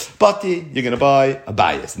tree. Bati, you're going to buy a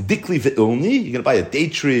bias. Dikli v'ilni, you're going to buy a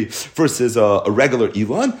date tree versus a regular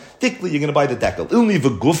Elon. Dikli, you're going to buy the dekel. Ilni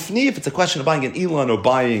v'gufni, if it's a question of buying an Elon or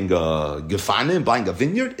buying a gefanim, buying a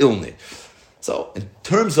vineyard, ilni. So, in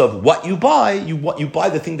terms of what you buy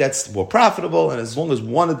the thing that's more profitable, and as long as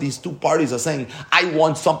one of these two parties are saying, I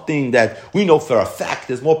want something that we know for a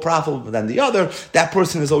fact is more profitable than the other, that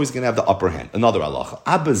person is always going to have the upper hand. Another halacha.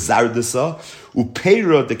 Abba zardasa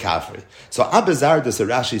upeira de kafri. So Abba zardasa,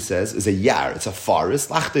 Rashi says, is a yar, it's a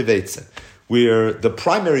forest, lachte veitzen, where the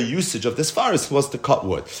primary usage of this forest was to cut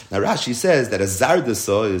wood. Now Rashi says that a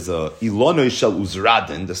zardasa is a ilonoi shel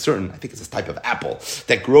uzradin, I think it's a type of apple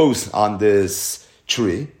that grows on this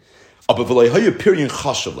tree.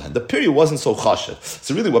 The period wasn't so chashav.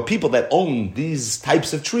 So really what people that own these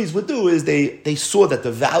types of trees would do is they saw that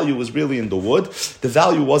the value was really in the wood, the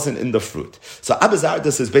value wasn't in the fruit. So Abba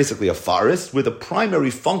Zardas is basically a forest where the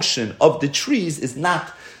primary function of the trees is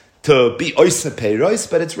not to be oisne peiros,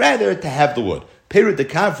 but it's rather to have the wood. Peiru de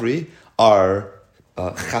kavri are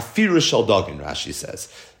chafira shaldagin, Rashi says.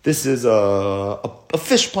 This is a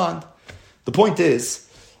fish pond. The point is,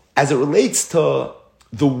 as it relates to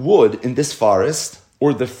the wood in this forest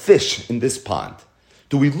or the fish in this pond,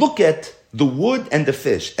 do we look at the wood and the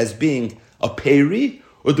fish as being a peri,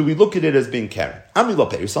 or do we look at it as being karen? Amila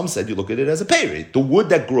peri. Some said you look at it as a peri. The wood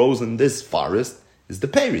that grows in this forest is the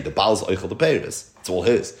peri. The Baal's oichel the peris. It's all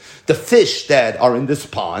his. The fish that are in this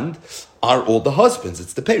pond are all the husbands.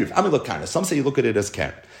 It's the peri. Amila kana. Some say you look at it as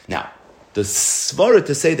karen. Now, the svara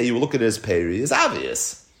to say that you look at it as peri is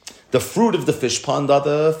obvious. The fruit of the fish pond are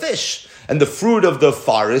the fish, and the fruit of the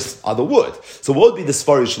forest are the wood. So what would be the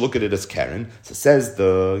svara? You should look at it as karen. So says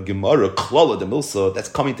the Gemara, Klala de Milsa, that's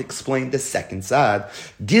coming to explain the second side.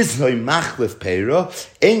 Gizloi machlif peira,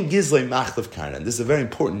 ein gizloi machlif karen. This is a very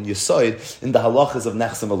important yesod in the halachas of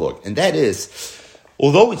Nachsa Malog. And that is,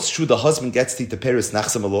 although it's true the husband gets to eat the peris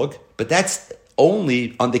Nachsa Malog, but that's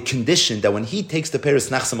only on the condition that when he takes the peris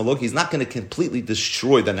Nachsa Malog, he's not going to completely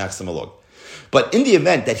destroy the Nachsa Malog. But in the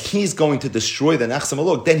event that he's going to destroy the Nachsa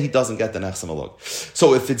Malog, then he doesn't get the Nachsa Malog.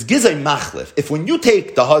 So if it's Gizay Machlif, if when you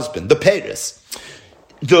take the husband, the Peris,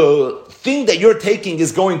 the thing that you're taking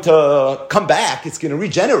is going to come back, it's going to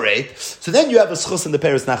regenerate, so then you have a schus in the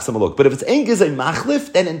Peris Nachsa Malog. But if it's Ein Gizay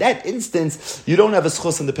Machlif, then in that instance, you don't have a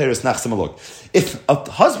schus in the Peris Nachsa Malog. If a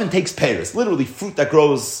husband takes Peris, literally fruit that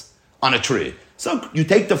grows on a tree, so you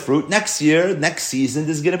take the fruit, next year, next season,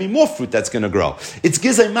 there's going to be more fruit that's going to grow. It's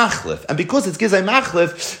Gizay Machlif. And because it's Gizay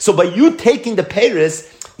Machlif, so by you taking the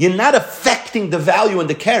Peris, you're not affecting the value in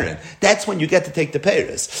the keren. That's when you get to take the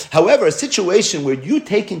Peris. However, a situation where you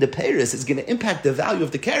taking the Peris is going to impact the value of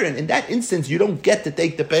the keren, in that instance, you don't get to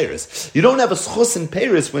take the Peris. You don't have a schus in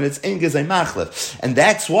Peris when it's Ein Gizay Machlif. And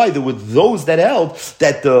that's why there were those that held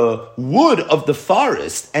that the wood of the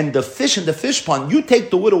forest and the fish in the fish pond, you take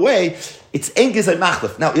the wood away, it's Ein Gizay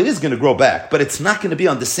Machlif. Now, it is going to grow back, but it's not going to be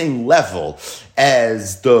on the same level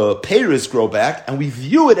as the Peris grow back, and we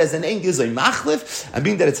view it as an Ein Gizay Machlif, and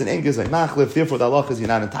being that it's an Ein Gizay Machlif, therefore the halach is you're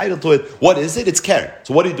not entitled to it. What is it? It's Karen.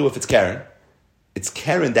 So what do you do if it's Karen? It's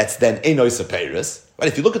Karen that's then Einoisa Peris. Right?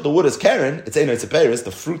 If you look at the wood as Karen, it's Einoisa Peris.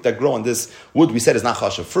 The fruit that grow on this wood, we said, is not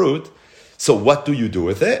chashav fruit. So what do you do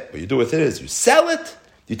with it? What you do with it is you sell it,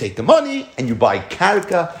 you take the money, and you buy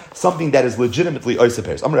karka, something that is legitimately Oisa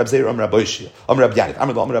Peris. Amr Rab Zeir, Amr Rab Oishia, Amr Rab Yanit,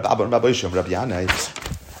 Amr Rab Abba, Amr Rab Oishia, Amr Rab Yanai.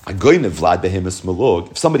 Vlad behemus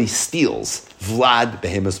malog. If somebody steals Vlad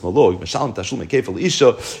behemus malog, Mashalim Tashlume Kefil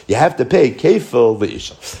Isha, you have to pay Kefil the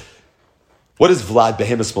Isha. What is Vlad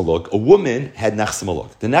behemus malog? A woman had Nachsa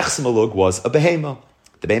Malog. The Nachsa Malog was a behema.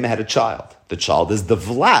 The behema had a child. The child is the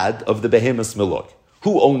Vlad of the behemus malog.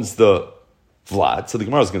 Who owns the Vlad? So the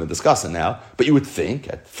Gemara is going to discuss it now, but you would think,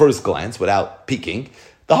 at first glance, without peeking,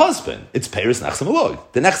 the husband. It's Peris Nachsa Malog.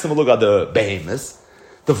 The Nachsa Malog are the behemus.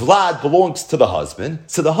 The Vlad belongs to the husband,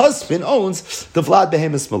 so the husband owns the Vlad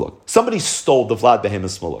behemus malog. Somebody stole the Vlad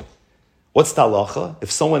behemus malog. What's the halacha?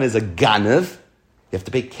 If someone is a ganev, you have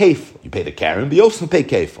to pay kefil. You pay the karen, but you also pay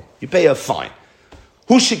kefil. You pay a fine.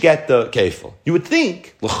 Who should get the kefil? You would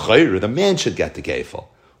think, l'chayr, the man should get the kefil.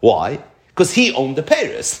 Why? Because he owned the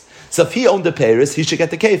Peris. So if he owned the Peris, he should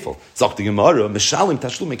get the kefil. Zok the Gemara, Mishalim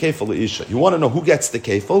Tashlume Kefil Isha. You want to know who gets the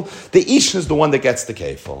kefil? The Isha is the one that gets the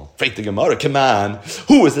kefil. Fake the Gemara, come on.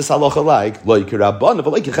 Who is this halacha like? Like Rabban,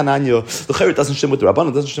 but like Chananya. The Chayr doesn't shim with the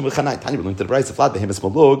Rabban, doesn't shim with Chananya. Tanya belonged to the price of Vlad behemus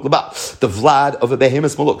malug. The Vlad of a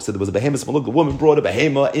behemus malug. So there was a behemus malug. The woman brought a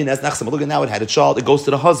behema in as Nachsa malug, and now it had a child. It goes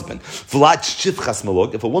to the husband. Vlad shivchas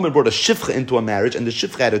malug. If a woman brought a shivcha into a marriage and the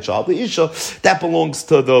shivcha had a child, the Isha, that belongs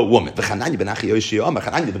to the woman. The Chananya ben Achi Yoshia,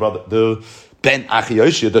 Chananya the brother. The Ben Achi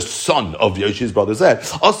Yoshia, the son of Yoshia's brother, said,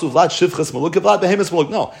 also Vlad Shivchas Malug, Vlad Behemus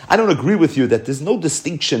Malug. No, I don't agree with you that there's no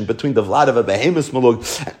distinction between the Vlad of a Behemus Malug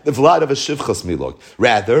and the Vlad of a Shivchas Malug.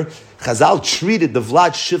 Rather, Chazal treated the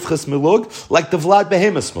Vlad Shivchas Malug like the Vlad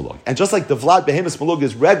Behemus Malug. And just like the Vlad Behemus Malug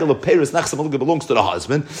is regular Peris Nachsa Malug, belongs to the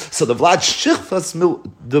husband, so the Vlad Shivchas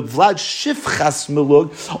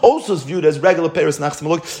Malug also is viewed as regular Peris Nachsa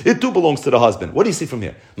Malug. It too belongs to the husband. What do you see from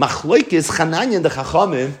here? Machlokes Chananya and the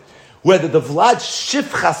Chachamim, whether the Vlad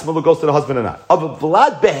Shivchas Malug goes to the husband or not. Of a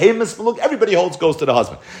Vlad Behemus Malug, everybody holds goes to the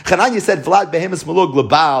husband. Chananya said Vlad Behemus Malug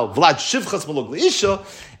lebal, Vlad Shivchas Malug leisha,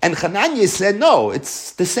 and Chananya said no,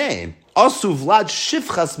 it's the same. Also Vlad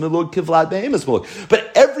Shivchas Malug ke Vlad Behemus Malug.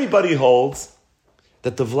 But everybody holds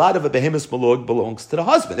that the vlad of a behemoth malug belongs to the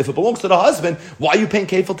husband. If it belongs to the husband, why are you paying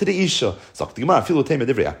kefil to the isha?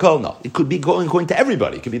 No, it could be going to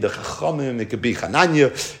everybody. It could be the chachamim, it could be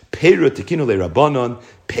Chananya, Pera tekinu leRabbanon,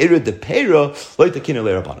 Pera de Pera lo tekinu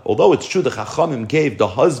leRabbanon. Although it's true the chachamim gave the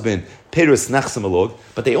husband Peres nachsim malug,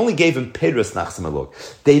 but they only gave him Peres nachsim malug.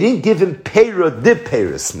 They didn't give him Pera de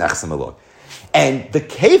Peres nachsim malug. And the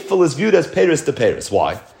kefil is viewed as Peres de Peres.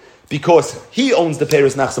 Why? Because he owns the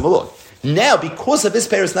Peres nachsim malug. Now, because of his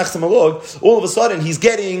Peres nachsim malug, all of a sudden he's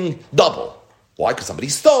getting double. Why? Because somebody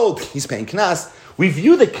stole. He's paying knas. We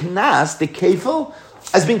view the knas, the kefil,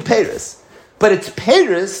 as being Peres. But it's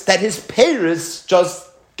Peres that his Peres just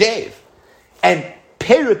gave. And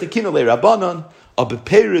Pera tekinu leRabbanon, or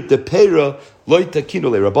Pera de Pera lo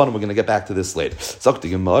tekinu leRabbanon. We're going to get back to this later. So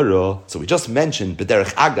we just mentioned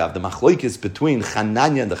b'derech agav the machlokes between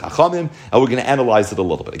Chananya and the Chachamim, and we're going to analyze it a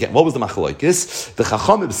little bit. Again, what was the machlokes? The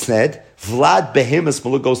Chachamim said Vlad behemoth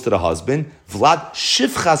malug goes to the husband, Vlad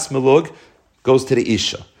shifchas malug goes to the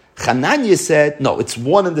isha. Chananya said no, it's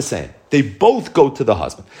one and the same. They both go to the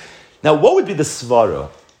husband. Now, what would be the svara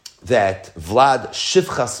that Vlad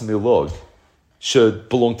shifchas malug should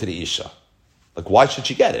belong to the isha? Like, why should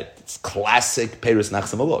she get it? It's classic Peres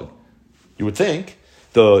nachsim malug. You would think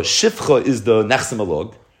the shifcha is the nachsim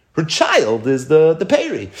malug, her child is the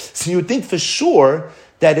peri. So you would think for sure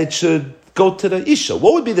that it should go to the isha.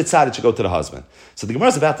 What would be the tzad it should go to the husband? So the Gemara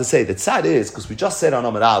is about to say the tzad is, because we just said on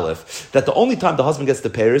Amud Aleph, that the only time the husband gets the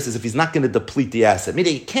Peres is if he's not going to deplete the asset.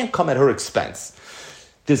 Meaning it can't come at her expense.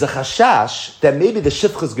 There's a chashash that maybe the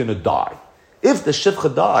shifcha is going to die. If the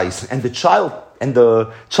shifcha dies and the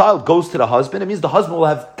child goes to the husband, it means the husband will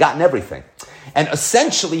have gotten everything. And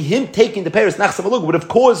essentially, him taking the Peres nachsim malug would have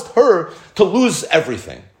caused her to lose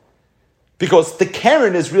everything. Because the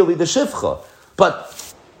Karen is really the shifcha.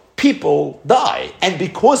 But people die. And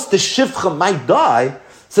because the shifcha might die,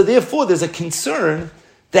 so therefore there's a concern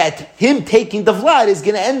that him taking the vlad is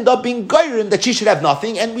going to end up being geirim, that she should have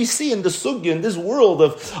nothing. And we see in the sugya, in this world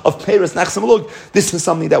of Peres nachsim malug, this is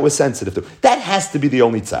something that we're sensitive to. That has to be the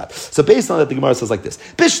only tzad. So based on that, the Gemara says like this: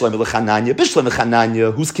 Bishlem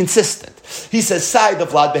lechananya, who's consistent. He says, side the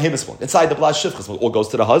vlad behemoth malug, inside the vlad shifchas malug, all goes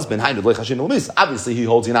to the husband. Obviously, he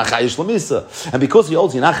holds yinach chayish lemisa, and because he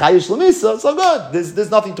holds yinach chayish lemisa, so good. There's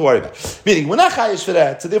nothing to worry about. Meaning, we're not chayish for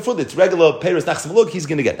that. So therefore, it's regular Peres nachsim malug. He's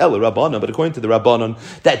going to get Ela Rabbanon, but according to the Rabbanon,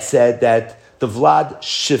 that said that the Vlad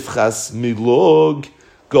Shifchas Milug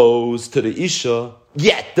goes to the Isha,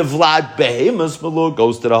 yet the Vlad Behemoth Milug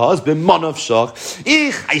goes to the husband, Manav Shach.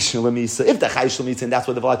 If the Chaysh Lemisa, and that's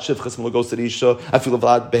why the Vlad Shifchas Milug goes to the Isha, I feel the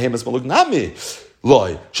Vlad Behemoth Milug Nami.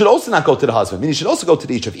 Loy should also not go to the husband, meaning should also go to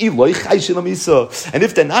the Isha. And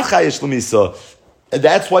if they're not Chayish Lemisa, and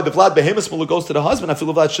that's why the Vlad Behemoth Malug goes to the husband. I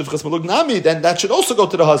feel the Vlad Shifchas Malug Nami, then that should also go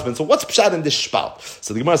to the husband. So what's pshat in this shpal?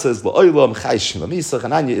 So the Gemara says, La'olam chayish lamisa,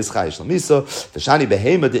 Chananya is chayish lamisa, Tashani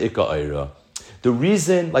Behema de Ika Eira. The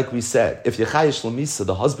reason, like we said, if you're chayish lamisa,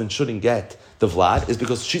 the husband shouldn't get the Vlad, is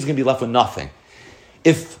because she's going to be left with nothing.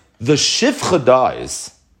 If the Shifcha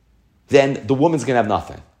dies, then the woman's going to have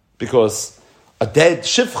nothing. Because a dead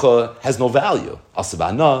Shifcha has no value.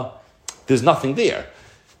 Asabana, there's nothing there.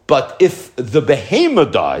 But if the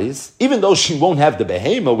behema dies, even though she won't have the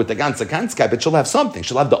behema with the ganze kanskai, but she'll have something.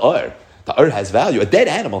 She'll have the ur. The ur has value. A dead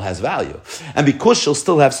animal has value. And because she'll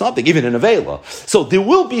still have something, even in a vela. So there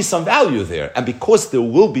will be some value there. And because there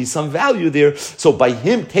will be some value there, so by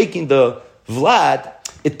him taking the Vlad,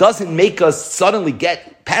 it doesn't make us suddenly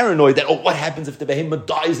get paranoid that, what happens if the behema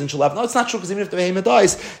dies and she'll have... No, it's not true, because even if the behema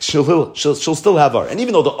dies, she'll still have ur. And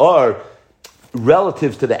even though the ur,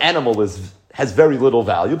 relative to the animal, has very little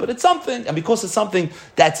value, but it's something, and because it's something,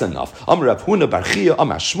 that's enough. Amar Rav Huna bar Chiya,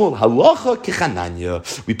 Amar Shmuel, halacha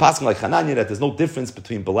kechananya. We pass like Chananya that there's no difference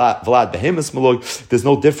between Vlad Behemoth Malug, there's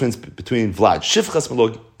no difference between Vlad Shifchas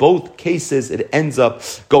Malug. Both cases, it ends up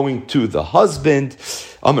going to the husband.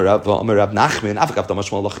 Amar Rav Nachman,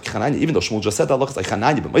 even though Shmuel just said that, like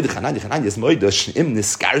Chananya, but Chananya is moidesh im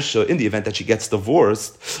niskarsha, in the event that she gets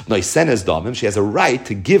divorced, noisenes damim, she has a right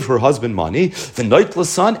to give her husband money, v'noit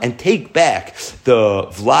l'son, and take back the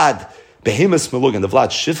Vlad Behemoth Milug and the Vlad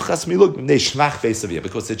Shifchas Milug, they shvach beisavia,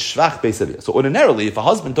 because it's shvach beisavia. So ordinarily, if a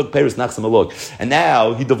husband took Peres nachsim malug, and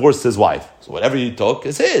now he divorced his wife, so whatever he took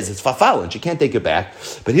is his, it's fafal, and she can't take it back.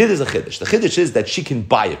 But here there's a chiddush. The chiddush is that she can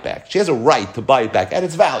buy it back. She has a right to buy it back at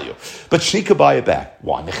its value. But she could buy it back.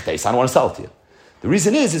 Why? Mechteis, I don't want to sell it to you. The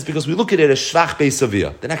reason is because we look at it as shvach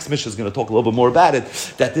beisavia. The next mission is going to talk a little bit more about it,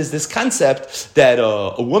 that there's this concept that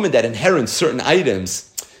a woman that inherits certain items,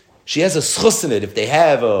 she has a schus in it. If they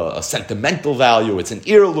have a sentimental value, it's an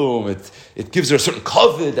heirloom, it gives her a certain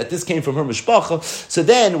covet that this came from her mishpacha. So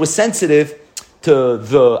then we're sensitive to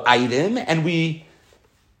the item, and we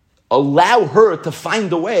allow her to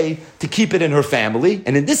find a way to keep it in her family,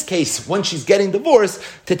 and in this case, when she's getting divorced,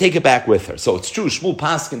 to take it back with her. So it's true, Shmuel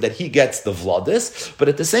Paskin, that he gets the vladis, but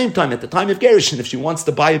at the same time, at the time of Gerushin, if she wants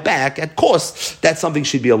to buy it back at cost, that's something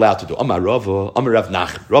she'd be allowed to do. Amar Rava, Amar Rav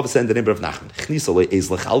Nachman. Rava said in the name of Rav Nachman,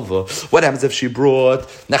 what happens if she brought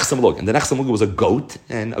Nechsam Lug? And the Nechsam Lug was a goat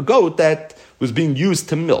that was being used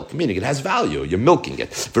to milk, meaning it has value. You're milking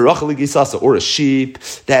it. Or a sheep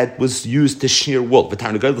that was used to shear wool. A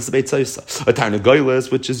tarnagoyles,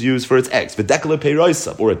 which is used for its eggs. Or a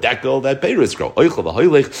dekel that peiros grow. The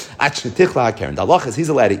halach is he's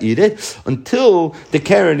allowed to eat it until the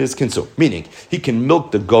keren is consumed. Meaning, he can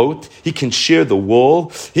milk the goat, he can shear the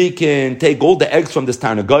wool, he can take all the eggs from this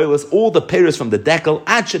tarnagoyles, all the peiros from the dekel,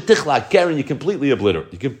 keren, you completely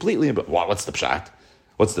obliterate. What's the pshat?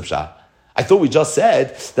 What's the pshat? I thought we just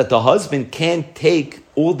said that the husband can't take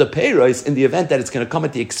all the peiros in the event that it's going to come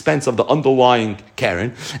at the expense of the underlying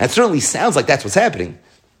keren. And it certainly sounds like that's what's happening.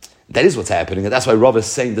 That is what's happening, and that's why Rav is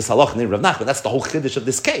saying this halach named Rav Nachman. That's the whole chiddush of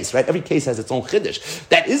this case, right? Every case has its own chiddush.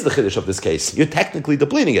 That is the chiddush of this case. You're technically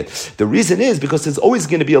depleting it. The reason is because there's always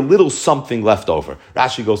going to be a little something left over.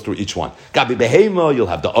 Rashi goes through each one. Gabi behema, you'll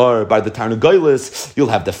have the by the tarnagoylis, you'll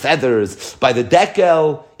have the feathers. By the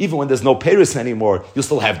dekel, even when there's no peiros anymore, you'll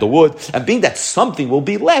still have the wood. And being that something will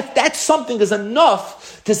be left, that something is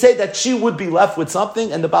enough to say that she would be left with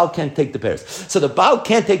something and the Baal can't take the peiros. So the Baal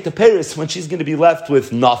can't take the peiros when she's going to be left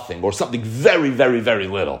with nothing or something very, very, very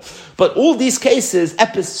little. But all these cases,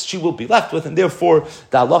 epis she will be left with, and therefore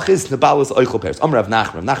the halach is the Baal is oichel peiros. Amar Rav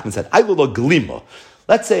Nachman. Rav Nachman said, I will glima.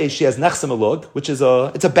 Let's say she has nechsem alog, which is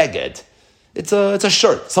it's a beged. It's a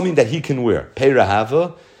shirt, something that he can wear. Peira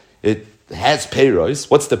hava, it has peiros.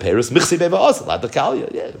 What's the peiros? Michsi beva osel,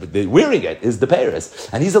 adakalia. Yeah, but wearing it is the peiros.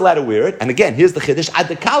 And he's allowed to wear it. And again, here's the chiddush,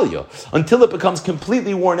 adakalia, until it becomes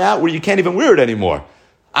completely worn out where you can't even wear it anymore.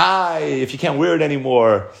 If you can't wear it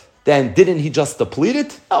anymore, then didn't he just deplete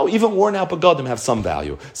it? No, even worn out begadim have some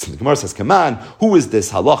value. So the Gemara says, come on, who is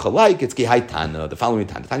this halacha like? It's Gehaitana, the following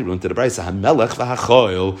Tana. Tana went to the Brisa, HaMelech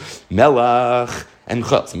v'hachoil, Melech and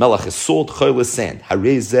Chol. So Melech is salt, Chol is sand.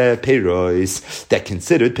 Hareze peiros, that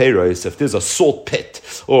considered peiros. If there's a salt pit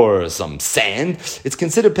or some sand, it's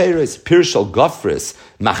considered peiros. Pirshal gofris,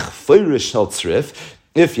 machfeirish shel tzrif.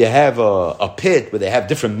 If you have a pit where they have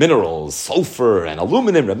different minerals, sulfur and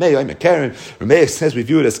aluminum, Rameh says we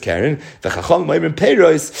view it as keren. The Chachamim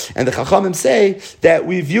peiros, and the Chachamim say that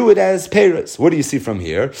we view it as peiros. What do you see from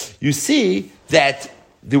here? You see that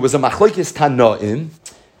there was a machlokes tanoim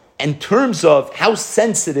in terms of how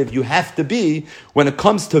sensitive you have to be when it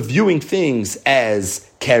comes to viewing things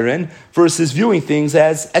as keren versus viewing things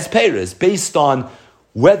as peiros, based on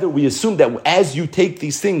whether we assume that as you take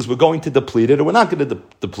these things, we're going to deplete it or we're not going to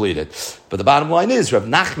deplete it. But the bottom line is, Rav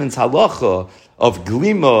Nachman's halacha of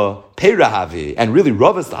glima peirahavi, and really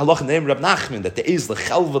Rav's halacha named Rav Nachman, that the is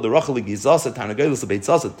lechelva, the rachel gizasa, tarnagelis, the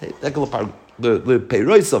beitzasa, the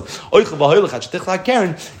peiroisav, oichel v'hoilech, hachetich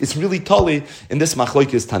keren, is really totally in this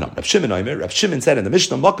machlokes tanam. Rav Shimon said in the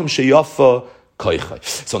Mishnah, makom sheyafa.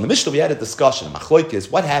 So in the Mishnah we had a discussion, machlokes,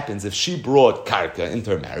 what happens if she brought karka into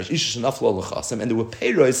her marriage, and there were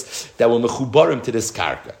peiros that were mechubarim to this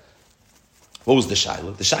karka. What was the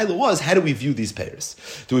shaila? The shaila was, how do we view these peiros?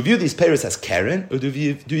 Do we view these peiros as keren, or do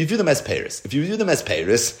you view them as peiros? If you view them as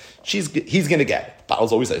peiros, he's going to get it.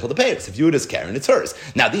 Baal's always like, the peiros. If you view it as keren, it's hers.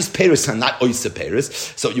 Now, these peiros are not oisa peiros,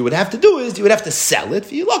 so what you would have to do is, you would have to sell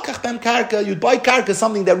it. You'd buy karka,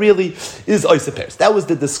 something that really is oisa peiros. That was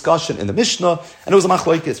the discussion in the Mishnah, and it was a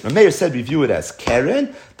machlokes. Rameir said we view it as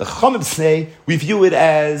keren. The Chachamim say we view it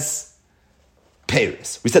as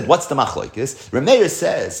peiros. We said, what's the machlokes? Rameir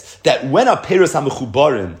says that when a peiros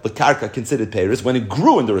hamechubarim, the karka considered peiros, when it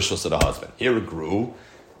grew in the rishus of the husband. Here it grew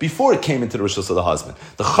before it came into the rishus of the husband.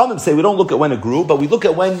 The Chachamim say we don't look at when it grew, but we look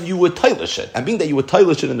at when you would tailish it. And being that you would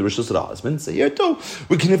tailish it in the rishus of the husband, so here too,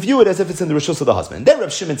 we can view it as if it's in the rishus of the husband. And then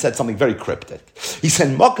Rav Shimon said something very cryptic. He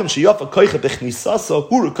said, Makam sheyafa koicha b'chnisasa,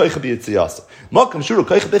 huru koicha b'yitziyasa. Makam shuru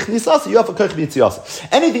koicha b'chnisasa, yafa koicha b'yitziyasa.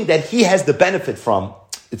 Anything that he has the benefit from,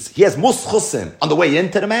 he has muschusim on the way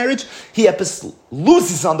into the marriage, he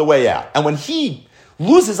loses on the way out. And when he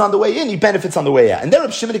loses on the way in, he benefits on the way out. And then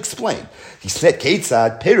Reb Shimon explained. He said,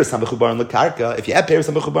 Keitzad, Peiros HaMechubarim L'Karka, if you have Peiros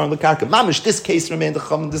HaMechubarim L'Karka, Mamish, this case remained the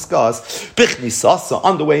Chachamim discuss, Bichni Sasa,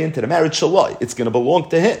 on the way into the marriage, Shaloi, it's going to belong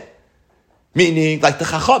to him. Meaning, like the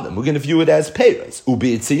Chachamim, we're going to view it as Peiros.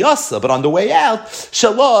 Ubi Itziyasa, but on the way out,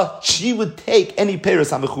 Shalah, she would take any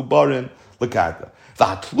Peiros HaMechubarim L'Karka.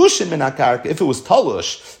 If it was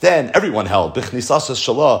talush, then everyone held bichnisasa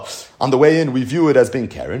shalah. On the way in, we view it as being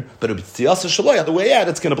keren, but b'tiyasa shalah on the way out,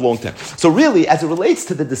 it's going to belong to him. So really, as it relates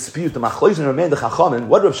to the dispute, the machlois and Ramein, the chachamim,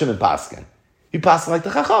 what Reb Shimon paskin? He passed like the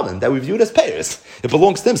chachamim that we view it as payers. It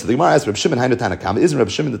belongs to him. So the Gemara asks Reb Shimon hainu Tanakama. Isn't Reb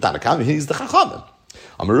Shimon the Tanakama? He's the chachamim.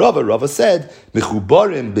 Rava said,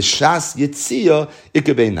 "Mechubarim b'shas yitzia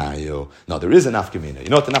ikabeinayu." No, there is a nafkamina. You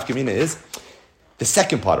know what the nafkamina is? The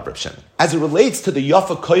second part of Reb Shimon. As it relates to the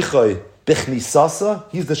Yafa Koichoi Bechnisasa,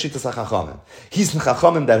 he's the Shittas HaChachamim. He's the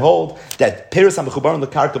Chachamim that hold that Peres HaMechubarim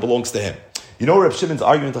L'Karka belongs to him. You know Reb Shimon's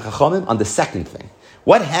argument to Chachamim on the second thing.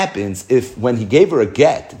 What happens if when he gave her a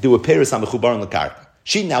get, there were Peres HaMechubarim L'Karka?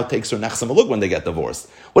 She now takes her Nechsam Alug when they get divorced.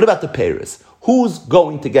 What about the Peres? Who's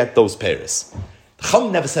going to get those Peres? The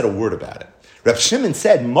Chachamim never said a word about it. Reb Shimon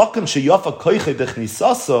said, Makam sheyafa koichoi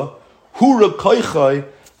bechnisasa, hura koichoi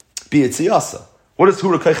b'yitziyasa. What does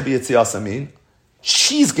hura koichoi b'yitziyasa mean?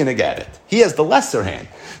 She's going to get it. He has the lesser hand.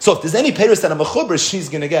 So if there's any Peres that are mechuber, she's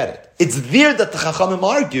going to get it. It's there that the Chachamim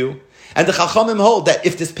argue, and the Chachamim hold that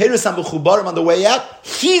if there's Peres and mechubarim on the way out,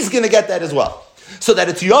 he's going to get that as well. So that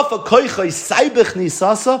it's yafa koichoi saibech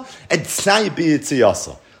nisasa and tzai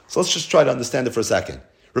b'yitziyasa. So let's just try to understand it for a second.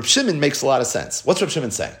 Reb Shimon makes a lot of sense. What's Reb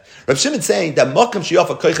Shimon saying? Reb Shimon saying that makam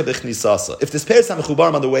sheyafa koicha b'chnisasa. If there's Peres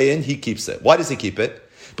HaMechubarim on the way in, he keeps it. Why does he keep it?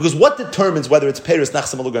 Because what determines whether it's Peres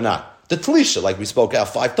Nachsam Alug or not? The Tlisha, like we spoke out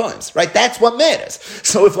 5 times, right? That's what matters.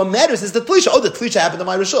 So if what matters is the Tlisha, the Tlisha happened to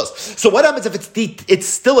my Rishus. So what happens if it's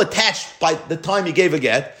still attached by the time you gave a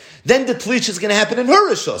get? Then the Tlisha is going to happen in her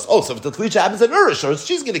Rishus. So if the Tlisha happens in her Rishus,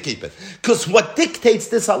 she's going to keep it. Because what dictates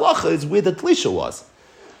this halacha is where the Tlisha was.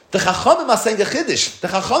 The Chachamim are saying a chiddush. The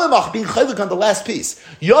Chachamim are being chaylik on the last piece.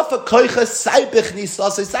 Yafa koicha saibich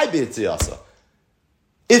nisasa saibich tziyasa.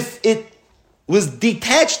 If it was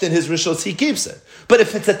detached in his rishos, he keeps it. But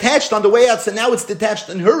if it's attached on the way out, so now it's detached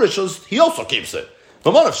in her rishos, he also keeps it.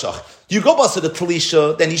 You go bus to the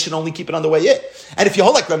talisha, then he should only keep it on the way in. And if you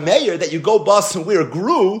hold like Rameir that you go bus and wear a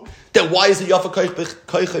grew, then why is it Yafa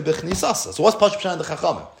koicha bich nisasa? So what's Pashut Pshan the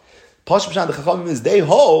Chachamim? Pashut Pshan the Chachamim is they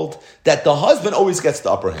hold that the husband always gets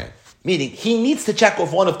the upper hand. Meaning, he needs to check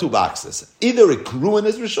off one of 2 boxes. Either it grew in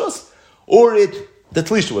his rishos, or the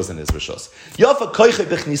tlisha was in his rishos. Yafa koiche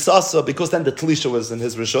b'chnisasa, because then the tlisha was in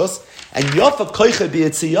his rishos, and yafa koiche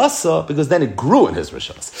b'yitziyasa, because then it grew in his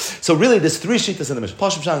rishos. So really, there's 3 shittas in the Mishnah.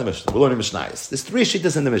 Pashut Pshan in the Mishnah. We're learning Mishnayos. There's 3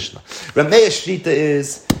 shittas in the Mishnah. Rameir's shita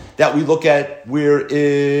is that we look at where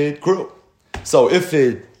it grew. So if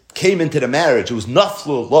it came into the marriage, it was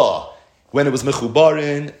naflu law. When it was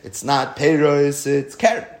mechubarin, it's not peiros, it's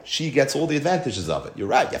keren. She gets all the advantages of it. You're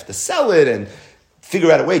right. You have to sell it and figure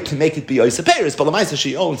out a way to make it be oisa peiros, but l'maisa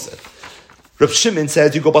she owns it. Reb Shimon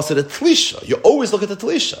says you go bust at the tlisha. You always look at the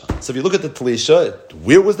tlisha. So if you look at the tlisha,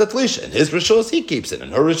 where was the tlisha? In his rishos, he keeps it.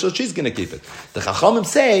 In her rishos, she's going to keep it. The Chachamim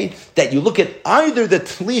say that you look at either the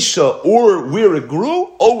tlisha or where it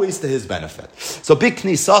grew, always to his benefit. So big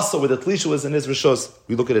knisasa, where the tlisha was in his rishos,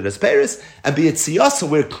 we look at it as Paris, and be it siyasa,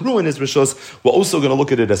 where it grew in his rishos, we're also going to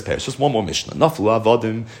look at it as Paris. Just one more Mishnah. Naflu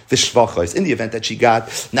avadim v'shvachos. In the event that she got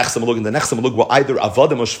nechsam alug, and the nechsam alug were either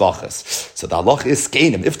avadim or shvachos. So the halach is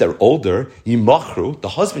skeinim. If they're older, the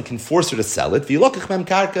husband can force her to sell it. To buy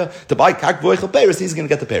karka voichel peres, he's going to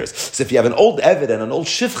get the peres. So if you have an old evid and an old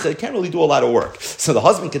shivcha, it can't really do a lot of work. So the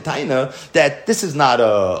husband can taina that this is not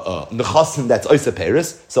a nechasim that's oisa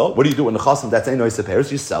peres. So what do you do with nechasim that's ain't oisa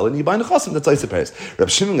peres? You sell it and you buy nechasim that's oisa peres. Reb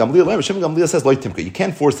Shimon Gamliel says loy timka. You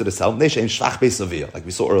can't force her to sell. Like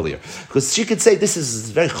we saw earlier, because she could say this is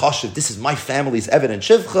very chashiv. This is my family's evid and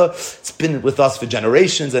shivcha. It's been with us for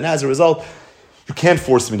generations, and as a result, you can't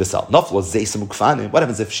force me to sell. Nafla zeisem ukfanim. What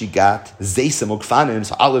happens if she got zeisem ukfanim,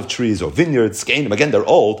 so olive trees or vineyards, skainim? Again, they're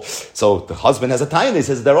old. So the husband has a time. He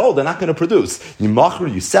says they're old. They're not going to produce. You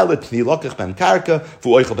sell it. Yehuda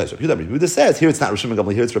says here it's not Rishon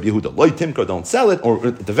Gamliel. Here it's Rabbi Yehuda. Loy timkar, don't sell it, or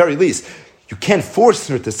at the very least, you can't force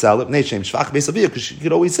her to sell it. Because she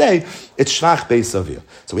could always say it's shvach beisavir.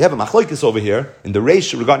 So we have a machlokes over here in the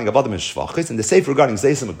reish regarding avadim and shvachis, and the seif regarding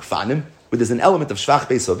zeisem ukfanim, where there's an element of shvach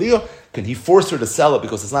beisavir. Can he force her to sell it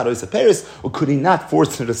because it's not oisa peres, or could he not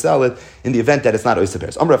force her to sell it in the event that it's not oisa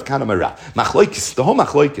peres? Amrav kana mara machlokes. The whole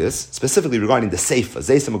machlokes, specifically regarding the seifa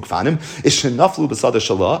zeisem ukfanim, is shenaflu b'sada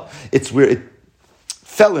shalah. It's where it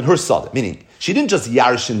fell in her sada, meaning she didn't just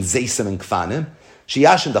yarshin zeisem and kfanim. She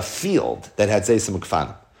yashed in the field that had zeisem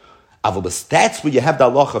ukfanim. That's where you have the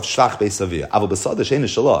halacha of shvach beis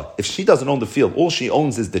aviyah. If she doesn't own the field, all she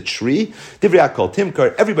owns is the tree.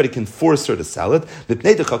 Everybody can force her to sell it.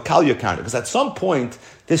 Because at some point,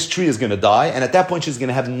 this tree is going to die, and at that point she's going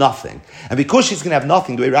to have nothing. And because she's going to have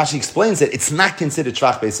nothing, the way Rashi explains it, it's not considered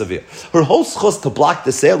shvach beis aviyah. Her whole schus to block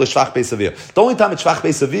the sale is shvach beis aviyah. The only time it's shvach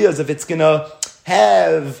beis aviyah is if it's going to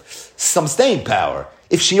have some staying power.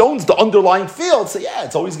 If she owns the underlying field, so yeah,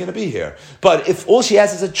 it's always going to be here. But if all she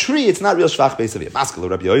has is a tree, it's not real shvach beis aviyah. Maskele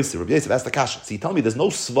Rabbi Yosef, that's the kasha. So you tell me there's no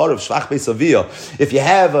svar of shvach beis aviyah if you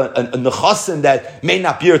have a nechasim that may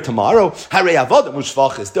not be here tomorrow. Harei avodah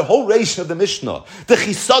mushvachis. The whole ration of the Mishnah, the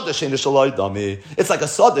chisada she'ena shalai dami. It's like a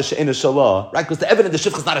sada she'ena shalah, right? Because the evidence of the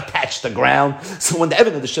shivcha is not attached to the ground. So when the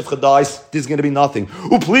evidence of the shivcha dies, there's going to be nothing.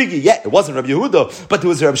 Upligi, yeah, it wasn't Rabbi Yehuda, but it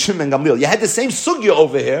was Rabbi Shimon ben Gamliel. You had the same sugya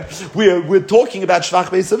over here. We're talking about shvach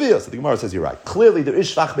beis aviyah. So the Gemara says you're right. Clearly there is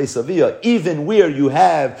shvach beis aviyah, even where you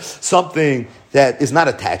have something that is not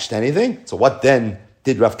attached to anything. So what then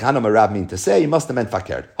did Rav Kana Marab mean to say? He must have meant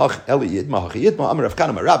fakir. Just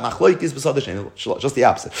the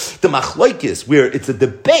opposite. The machloikis, where it's a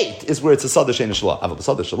debate, is where it's a sada shein shalah. If it's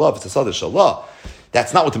a sada shalah,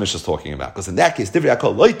 that's not what the Mishnah is talking about. Because in that case,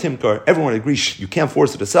 everyone agrees you can't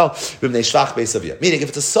force it to sell. Meaning, if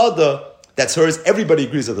it's a sada that's hers, everybody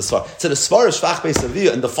agrees with the svar. So the svar is shvach beis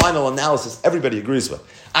aviyah, in the final analysis, everybody agrees with.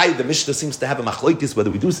 The Mishnah seems to have a machlokes whether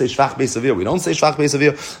we do say shvach beis aviyah, we don't say shvach beis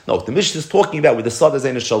aviyah. No, the Mishnah is talking about with the sada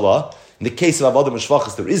zayin shalah. In the case of avodah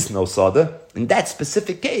mishvachas, there is no sada. In that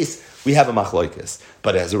specific case, we have a machlokes.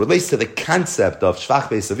 But as it relates to the concept of shvach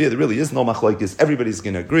beis aviyah, there really is no machlokes. Everybody's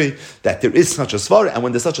going to agree that there is such a svar, and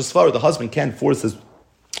when there's such a svar, the husband can't force his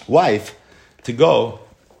wife to go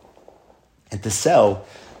and to sell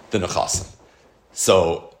the nechasim.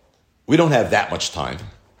 So we don't have that much time.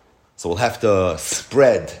 So we'll have to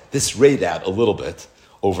spread this raid out a little bit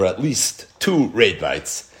over at least 2 raid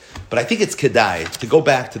bites. But I think it's kedai to go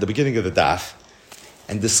back to the beginning of the daf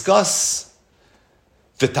and discuss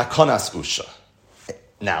the takonas usha.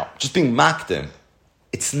 Now, just being makdim,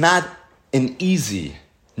 it's not an easy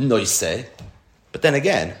noise, but then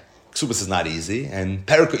again, ksubas is not easy, and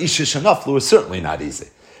periko isha shanaflu is certainly not easy.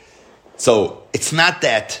 So it's not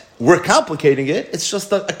that we're complicating it, it's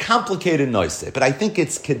just a complicated noise. But I think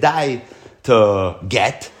it's kedai to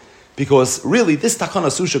get, because really this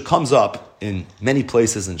takana susha comes up in many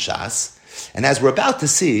places in Shas, and as we're about to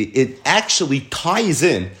see, it actually ties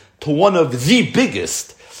in to one of the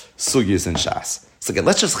biggest sugyas in Shas. So again,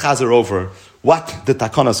 let's just chazer over what the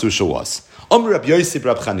takana susha was. Omer Rab Yosef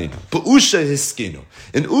Rab Chanina, Be'usha hiskinu.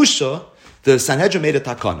 In Usha, the Sanhedrin made a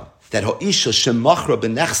takana that ha'isha shemachra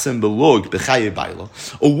b'nechsem belug b'chaye baila,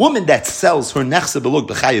 a woman that sells her nechse belug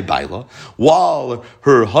b'chaye baila while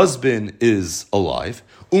her husband is alive,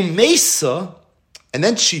 umesa, and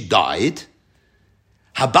then she died,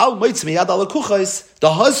 habal moitz miyad al lekuchais,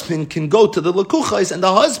 the husband can go to the lekuchais, and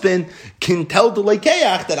the husband can tell the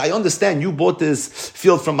lekeach that I understand you bought this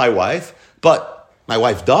field from my wife, but my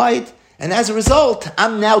wife died, and as a result,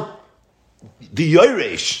 I'm now the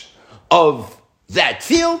yoresh of that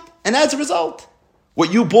field, and as a result,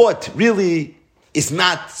 what you bought really is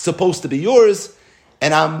not supposed to be yours,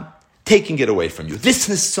 and I'm taking it away from you. This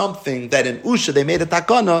is something that in Usha they made a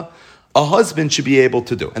takana, a husband should be able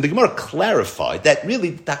to do. And the Gemara clarified that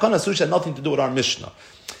really takana Usha had nothing to do with our Mishnah.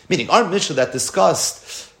 Meaning our Mishnah that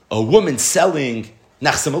discussed a woman selling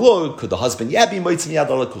nachsem alog, could the husband be moitz miyad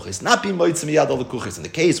al lekuchis, not be moitz miyad al lekuchis. In the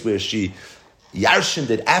case where she yarshined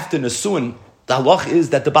it after Nesuin, the halach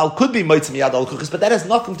is that the Baal could be moitz miyad al kuchis, but that has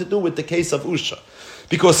nothing to do with the case of Usha.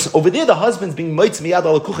 Because over there, the husband's being moitz miyad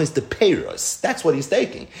al kuchis, the peiros. That's what he's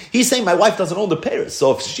taking. He's saying, my wife doesn't own the peiros.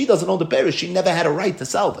 So if she doesn't own the peiros, she never had a right to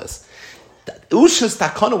sell this. Usha's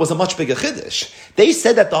takana was a much bigger chiddush. They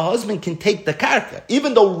said that the husband can take the karka,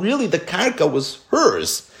 even though really the karka was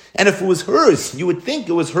hers. And if it was hers, you would think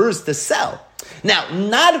it was hers to sell. Now,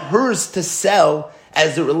 not hers to sell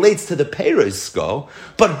as it relates to the peiros go,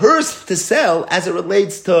 but hers to sell as it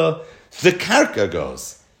relates to the karka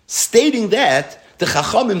goes. Stating that, the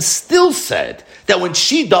Chachamim still said that when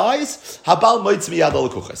she dies, habal moitz miyad al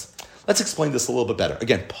lekuchis. Let's explain this a little bit better.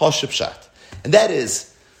 Again, pashut pshat. And that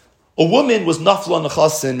is, a woman was nafla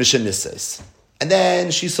nechasin mishen nises, and then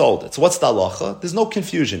she sold it. So what's the halacha? There's no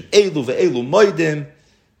confusion. Elu ve'elu moedim,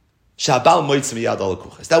 Shabal moitz miyad al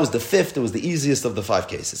lekuchis. That was the 5th, it was the easiest of the 5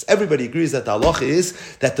 cases. Everybody agrees that the halacha is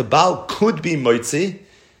that the Baal could be moitzi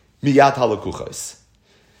miyad al lekuchis.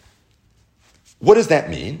 What does that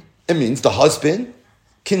mean? It means the husband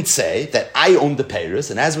can say that I own the peiros,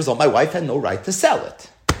 and as a result, my wife had no right to sell it.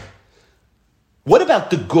 What about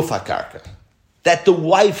the guf hakarka that the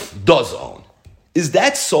wife does own? Is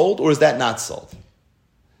that sold or is that not sold?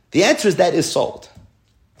 The answer is that is sold.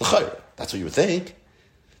 That's what you would think.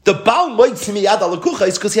 The Baal Moitzi Miyad Al Kucha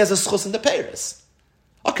is because he has a schus in the Paris.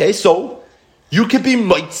 Okay, so you could be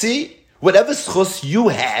Moitzi whatever schus you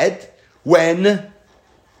had when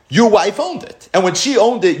your wife owned it. And when she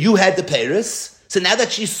owned it, you had the Paris. So now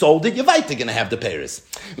that she sold it, you're going to have the Paris.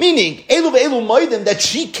 Meaning, Elu Ve'elu Moedim, that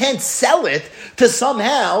she can't sell it to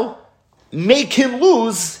somehow make him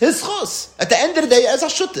lose his schus. At the end of the day, as a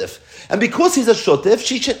shutif. And because he's a shutif,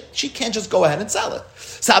 she can't just go ahead and sell it.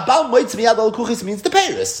 So Abal Moitz Miyad Al Kuchis means the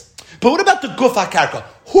Paris. But what about the Guf HaKarka?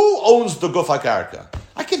 Who owns the Guf HaKarka?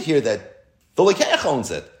 I can hear that the Lekeach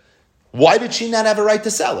owns it. Why did she not have a right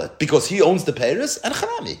to sell it? Because he owns the Paris and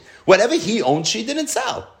Charami. Whatever he owned, she didn't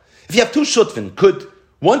sell. If you have two shutvin, could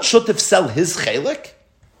one shutif sell his chelik?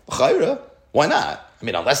 Why not? I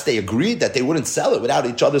mean, unless they agreed that they wouldn't sell it without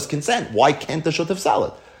each other's consent, why can't the shutif sell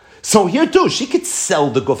it? So here too, she could sell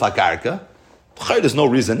the Guf HaKarka. There's no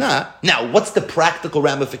reason not. Now, what's the practical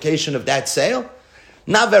ramification of that sale?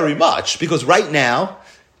 Not very much, because right now,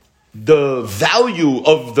 the value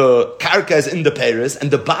of the karka is in the Paris, and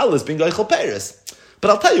the Baal is being Eichel Paris. But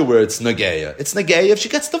I'll tell you where it's Nageya. It's Nageya if she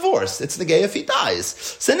gets divorced. It's Nageya if he dies.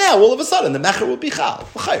 So now, all of a sudden, the Mecher will be Chal.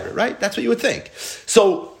 Right? That's what you would think.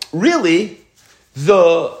 So, really,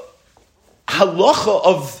 the halacha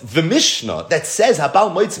of the Mishnah that says,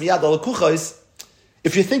 Habal Moitz Miyad Al Kuchos,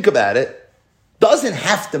 if you think about it, doesn't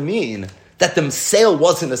have to mean that the sale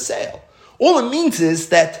wasn't a sale. All it means is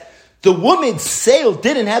that the woman's sale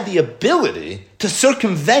didn't have the ability to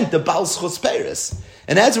circumvent the Baal's Chus Paris.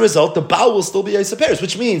 And as a result, the Baal will still be Yisa Paris,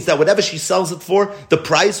 which means that whatever she sells it for, the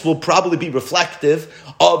price will probably be reflective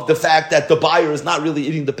of the fact that the buyer is not really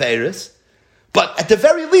eating the Paris. But at the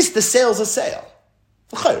very least, the sale's a sale.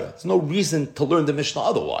 There's no reason to learn the Mishnah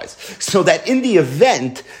otherwise. So that in the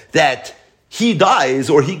event that he dies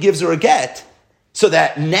or he gives her a get, so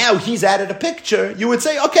that now he's added a picture, you would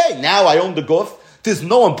say, okay, now I own the guf. There's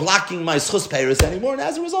no one blocking my schus Paris anymore, and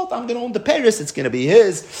as a result, I'm going to own the Paris. It's going to be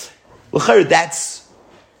his. That's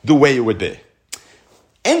the way it would be.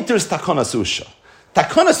 Enters Takonas Usha.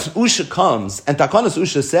 Takonas Usha comes, and Takonas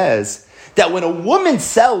Usha says that when a woman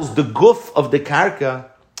sells the guf of the karka,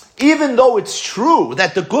 even though it's true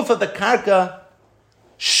that the guf of the karka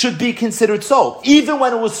should be considered sold, even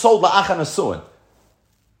when it was sold la'achan asuin,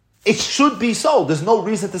 it should be sold. There's no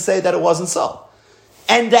reason to say that it wasn't sold.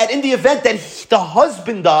 And that in the event that the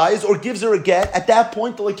husband dies or gives her a get, at that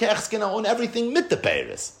point the lekech is going to own everything mit the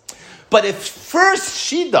peiris. But if first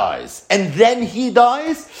she dies and then he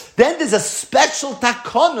dies, then there's a special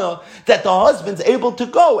takana that the husband's able to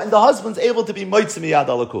go and the husband's able to be moitzi miyad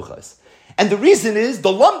ala kuchas. And the reason is, the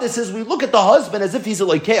lumdis is we look at the husband as if he's a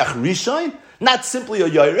lekeach rishon, not simply a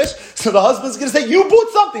yairish. So the husband's going to say, you bought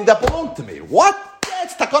something that belonged to me. What?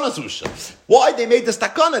 That's takana zusha. Why they made this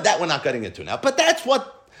takana, that we're not getting into now. But that's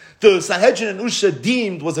what the Sanhedrin and Usha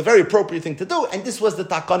deemed was a very appropriate thing to do, and this was the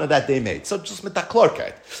takana that they made. So just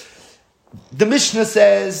mitaklorkeit. The Mishnah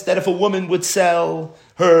says that if a woman would sell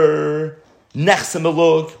her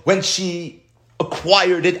nechsemelug when she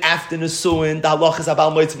acquired it after Nesuin, the halach is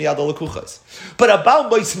abal moitz miyad al kuchas. But abal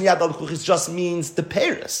moitz miyad al kuchas just means the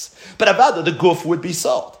peiris. But avada, the guf would be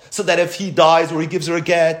sold. So that if he dies or he gives her a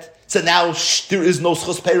get, so now there is no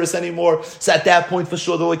schos peiris anymore. So at that point, for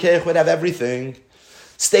sure, the lekeich would have everything.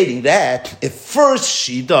 Stating that if first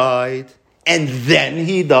she died and then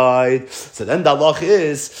he died, so then the halach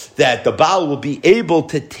is that the Baal will be able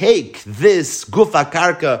to take this gufa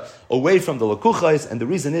karka away from the lekuchais, and the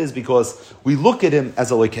reason is because we look at him as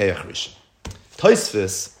a lekeich rishon.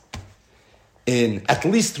 Tosfos, in at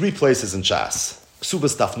least 3 places in Shas,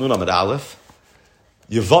 Ksubas Taf Nun Amud Aleph,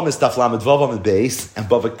 Yevamis Taf Lamed Vav Amud Beis, and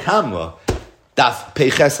Bava Kamma Taf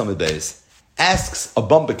Peiches Amud Beis, asks a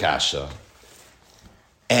Bambakasha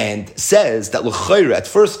and says that l'chayra, at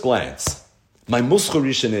first glance, my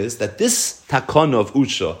muscharishan is that this takana of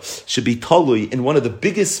Usha should be talui in one of the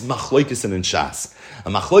biggest machloikis in Shas, a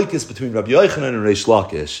machloikis between Rabbi Yochanan and Reish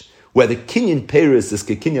Lakish, whether Kinyan Peiris is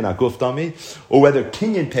Kinyan Haguftami, or whether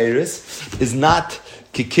Kinyan Peiris is not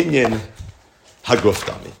Kinyan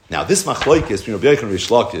Haguftami. Now, this machloikis between Rabbi Yochanan and Reish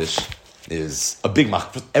Lakish is a big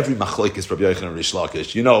every machloikis Rabbi Yochanan and Reish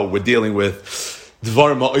Lakish. You know, we're dealing with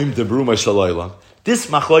Dvar Ma'im Debruma Shalayla. This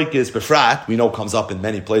machloikis befrat, we know comes up in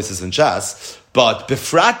many places in Shas, but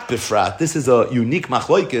befrat, this is a unique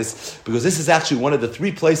machloikis because this is actually one of the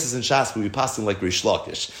 3 places in Shas where we pass in like Reish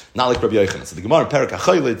Lakish, not like Rabbi Yochanan. So the Gemara in Perek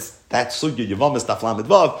HaChoylitz That's Sugya Yavamis Daf Lamed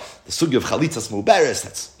Vav, the Sugya of Chalitzas Muberes.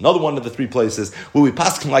 That's another one of the three places where we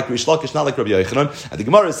pass like Rish Lakish, not like Rabbi Yochanan. And the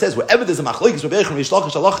Gemara says wherever there's a machlokes, Rabbi Yochanan, Rish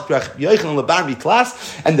Lakish, Alach, Rabbi Yochanan, Lebarmi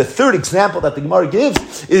class. And the third example that the Gemara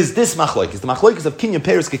gives is this machlokes, the machlokes of Kinyan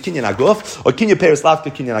Peres ke Kinyan Aguf, or Kinyan Peres Lav ke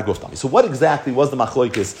Kinyan Aguf. So what exactly was the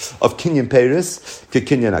machlokes of Kinyan Peres ke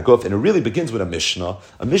Kinyan Aguf? And it really begins with a Mishnah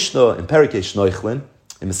in Perikei Shnoichlin,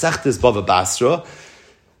 in Masechtes Bava Basra.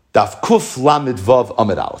 Daf Kuf Lamed Vav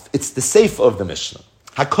Amid Aleph. It's the seif of the Mishnah.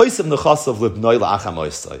 Hakoisav nechasav libnoi la'acham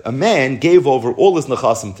oisai. A man gave over all his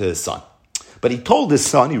nechasim to his son. But he told his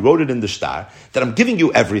son, he wrote it in the shtar, that I'm giving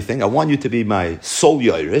you everything. I want you to be my sole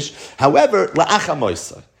Yoirish. However, la'acham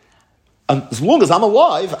oisai. As long as I'm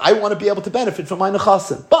alive, I want to be able to benefit from my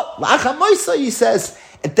nechasim. But la'acham oisai, he says,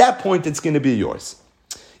 at that point it's going to be yours.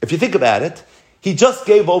 If you think about it, he just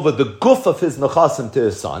gave over the guf of his nechasim to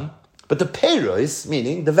his son. But the peiros,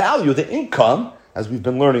 meaning the value, the income, as we've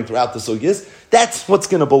been learning throughout the sugyas, that's what's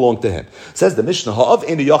going to belong to him. Says the Mishnah, Ha'av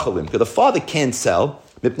einu yachalim, because the father can't sell,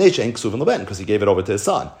 mipnei she'en ksuvin leben, because he gave it over to his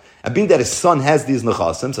son. And being that his son has these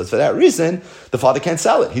nechasim, so for that reason, the father can't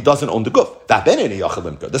sell it. He doesn't own the guf.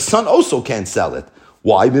 The son also can't sell it.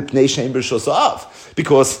 Why? Mipnei she'en b'rshos ha'av.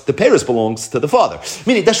 Because the peiros belongs to the father.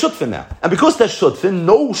 Meaning, that's shutfin now. And because that's shutfin,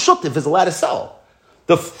 no shutif is allowed to sell.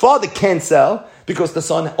 The father can't sell because the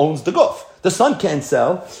son owns the guf. The son can't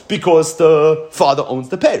sell because the father owns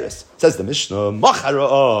the peiros. Says the Mishnah,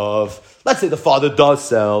 Macharav. Let's say the father does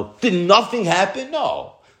sell. Did nothing happen?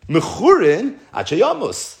 No. Mechurin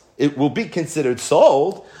achayamus. It will be considered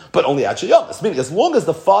sold, but only achayamus. Meaning, as long as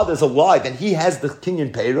the father is alive and he has the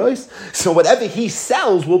kinyan peiros, so whatever he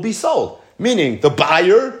sells will be sold. Meaning, the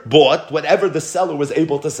buyer bought whatever the seller was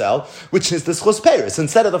able to sell, which is the schus peiros.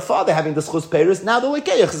 Instead of the father having the schus peiros, now the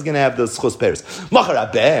lekeach is going to have the schus peiros. Machar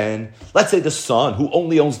ben, let's say the son, who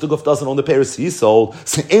only owns the guf, doesn't own the peiros he sold,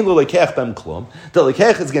 so ein lo lekeach ben klum. The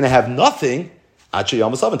lekeach is going to have nothing until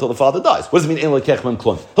the father dies. What does it mean, ein lo lekeach ben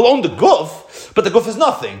klum? He'll own the guf, but the guf is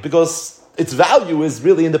nothing, because its value is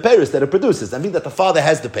really in the peiros that it produces. I mean that the father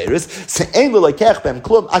has the peiros.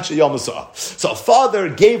 So a father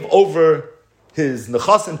gave over his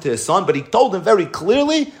nechasim to his son, but he told him very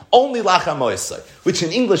clearly, only lacham oisai, which in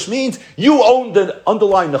English means you own the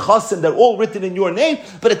underlying nechasim, they're all written in your name,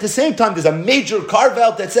 but at the same time there's a major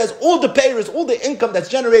carve-out that says all the peiros, all the income that's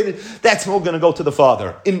generated, that's all going to go to the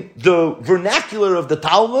father. In the vernacular of the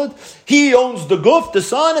Talmud, he owns the guf, the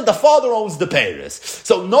son, and the father owns the peiros.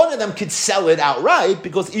 So none of them could sell it outright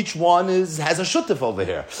because each one has a shutif over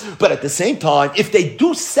here. But at the same time, if they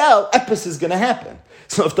do sell, epis is going to happen.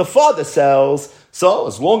 So if the father sells, so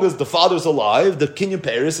as long as the father's alive, the kinyan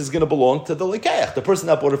peiros is going to belong to the lekeach, the person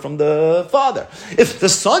that bought it from the father. If the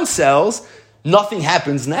son sells, nothing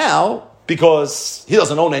happens now because he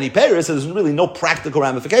doesn't own any peiros, so there's really no practical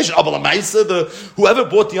ramification. Whoever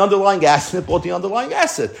bought the underlying asset bought the underlying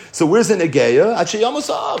asset. So where's the negeya?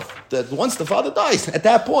 That once the father dies, at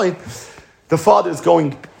that point, the father is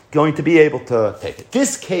going to be able to take it.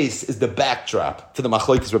 This case is the backdrop to the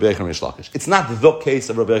machlokes Rabbi Yochanan and Rish Lakish. It's not the case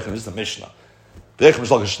of Rabbi Yochanan, it's the Mishnah. Rabbi Yochanan and Rish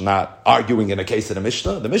Lakish are not arguing in a case of the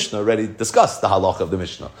Mishnah. The Mishnah already discussed the halacha of the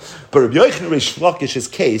Mishnah. But Rabbi Yochanan and Rish Lakish's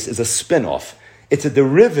case is a spin-off. It's a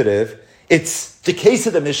derivative. It's the case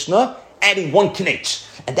of the Mishnah adding one knetch.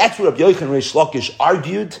 And that's what Rabbi Yochanan and Rish Lakish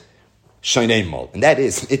argued, and that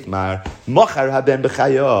is itmar machar haben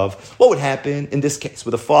b'chayav. What would happen in this case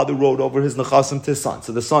where the father wrote over his nechasim to his son?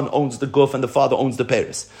 So the son owns the guf and the father owns the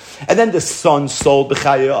peiros, and then the son sold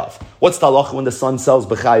b'chayav. What's the halacha when the son sells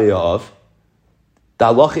b'chayav? The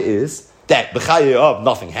halacha is that b'chayav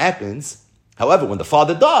nothing happens. However, when the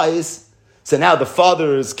father dies, so now the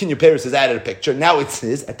father's kinyan peiros is added a picture. Now it's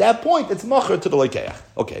his. At that point, it's machar to the lekeach.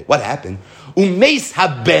 Okay, what happened? Umeis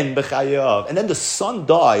haben b'chayav, and then the son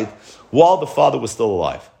died while the father was still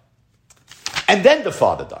alive. And then the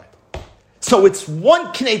father died. So it's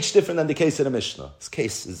one knetch different than the case of the Mishnah. This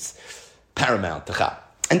case is paramount.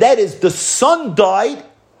 And that is, the son died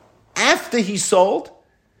after he sold,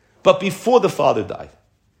 but before the father died.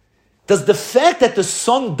 Does the fact that the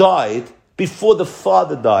son died before the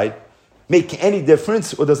father died make any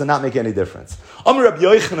difference, or does it not make any difference? Amar Rabbi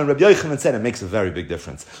Yochanan said it makes a very big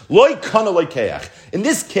difference. Loi kana lekeach. In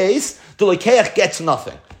this case, the lekeach gets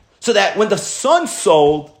nothing. So that when the son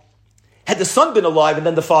sold, had the son been alive and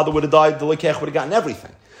then the father would have died, the lekeach would have gotten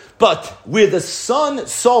everything. But where the son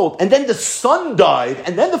sold, and then the son died,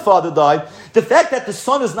 and then the father died, the fact that the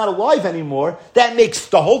son is not alive anymore, that makes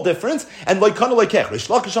the whole difference. And loikana lekeach, Rish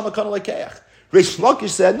Lakish amakana lekeach. Rish Lakish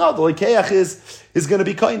said, no, the lekeach is going to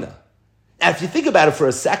be kaina. Now, if you think about it for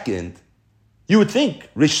a second, you would think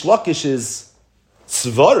Rish Lakish's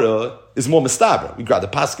Tzvara is more mistaber. We grab the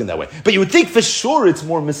paskin that way. But you would think for sure it's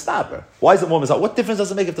more mistaber. Why is it more mistaber? What difference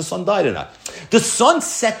does it make if the son died or not? The son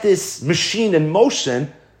set this machine in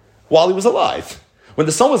motion while he was alive. When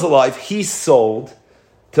the son was alive, he sold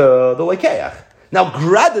to the lekeach. Now,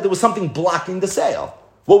 granted, there was something blocking the sale.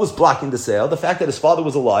 What was blocking the sale? The fact that his father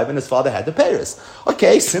was alive and his father had the payers.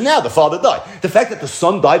 Okay, so now the father died. The fact that the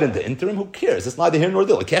son died in the interim, who cares? It's neither here nor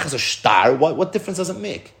there. Lekeach is a star. What difference does it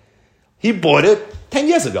make? He bought it 10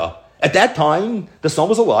 years ago. At that time, the son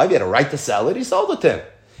was alive. He had a right to sell it. He sold it to him.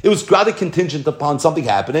 It was rather contingent upon something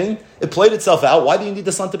happening. It played itself out. Why do you need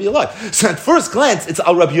the son to be alive? So at first glance, it's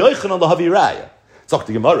al Rabbi Yochanan l'Haviraya. Talk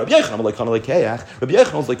to Gemara. Rabbi Yochanan like Kana Lekeach. Rabbi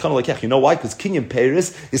Yochanan like Kana Lekeach. You know why? Because Kinyan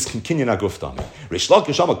Paris is Kinyan Aguftami. Rish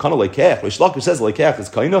Lakish Ama Kana Lekeach. Rish Lakish says Lekeach is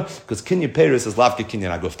Kaina because Kinyan Paris is Lavka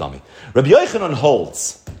Kinyan Aguftami. Rabbi Yochanan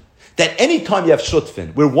holds that any time you have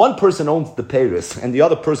shutfin, where one person owns the Paris and the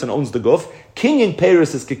other person owns the guf, Kinyan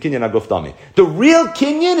Paris is Kinyan Aguftami. The real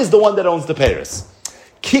Kinyan is the one that owns the Paris.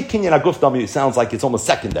 Kinyan Aguftami sounds like it's almost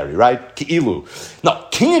secondary, right? Ki'ilu. Now,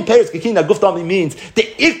 Kinyan Paris, Kinyan Aguftami means the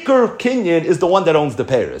Iker Kinyan is the one that owns the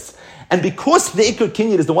Paris. And because the Iker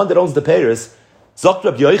Kinyan is the one that owns the Paris, Zok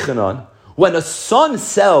Rabbi Yochanan, when a son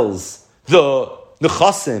sells the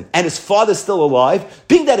Nechasim and his father's still alive,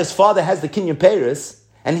 being that his father has the Kinyan Paris,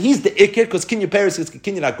 and he's the Iker, because Kinyan Paris is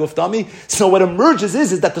Kinyan Aguftami, so what emerges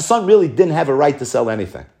is that the son really didn't have a right to sell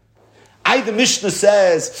anything. The Mishnah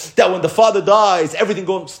says that when the father dies, everything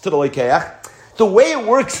goes to the lekeach. The way it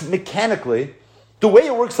works mechanically, the way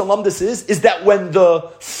it works in Lumdus is that when the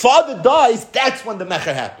father dies, that's when the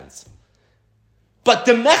mecher happens. But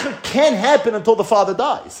the mecher can't happen until the father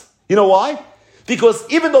dies. You know why? Because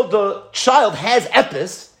even though the child has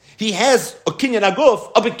epis, he has a kinyan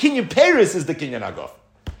aguf, but kinyan peris is the kinyan aguf.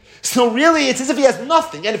 So really, it's as if he has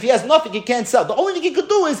nothing, and if he has nothing, he can't sell. The only thing he could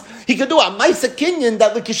do is, he could do a maisa kinyan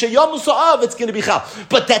that l'kishayamu sa'av, it's going to be chal.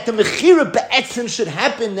 But that the mechira be'etzim should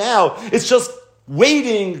happen now, it's just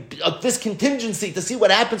waiting, this contingency to see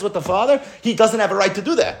what happens with the father. He doesn't have a right to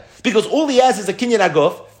do that. Because all he has is a kinyan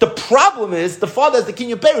aguf. The problem is, the father has the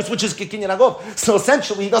kinyan peris, which is kinyan aguf. So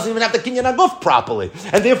essentially, he doesn't even have the kinyan aguf properly.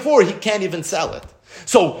 And therefore, he can't even sell it.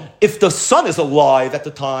 So, if the son is alive at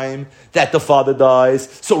the time that the father dies,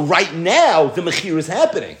 so right now the mechira is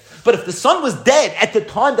happening. But if the son was dead at the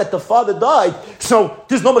time that the father died, so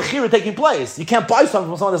there's no mechira taking place. You can't buy something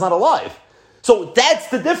from someone that's not alive. So that's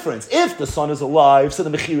the difference. If the son is alive, so the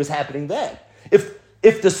mechira is happening then.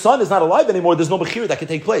 If the son is not alive anymore, there's no mechira that can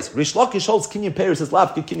take place. Rish Lakish holds kinyan peris is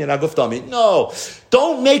lav kinyan aguftami. No,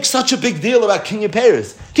 don't make such a big deal about kinyan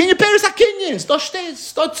peris. Kinyan peris are kinyans. Da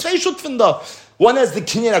zwei Schutfen da. One has the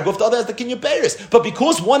kinyan aguf, the other has the kinyan peris. But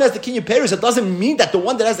because one has the kinyan peris, it doesn't mean that the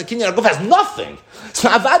one that has the kinyan aguf has nothing. So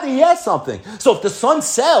avadi, he has something. So if the son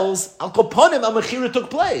sells, al koponim, a mechira took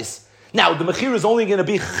place. Now, the mechira is only going to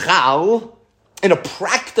be chal in a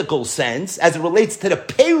practical sense, as it relates to the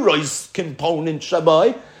peiros component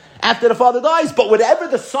shabai, after the father dies. But whatever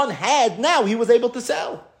the son had, now he was able to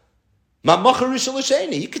sell.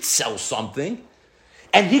 He could sell something.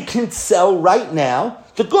 And he can sell right now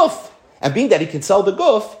the guf. And being that he can sell the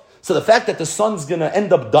guf, so the fact that the son's going to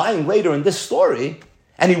end up dying later in this story,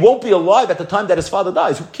 and he won't be alive at the time that his father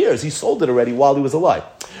dies, who cares? He sold it already while he was alive.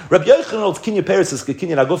 Rabbi Yochanan holds kinyan peris is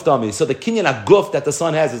kinyan aguf tami. So the kinyan aguf that the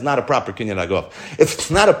son has is not a proper kinyan aguf. If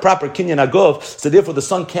it's not a proper kinyan aguf, so therefore the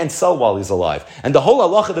son can't sell while he's alive. And the whole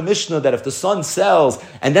halacha of the Mishnah that if the son sells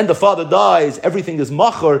and then the father dies, everything is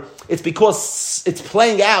machar, it's because it's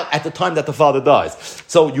playing out at the time that the father dies.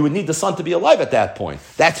 So you would need the son to be alive at that point.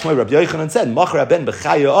 That's why Rabbi Yochanan said, machar ben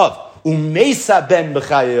b'chaya of. Umesa ben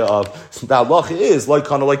b'chayav. The halacha is like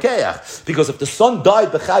kana lekeach, because if the son died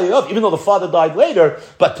b'chayav, even though the father died later,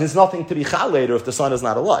 but there's nothing to be chal later if the son is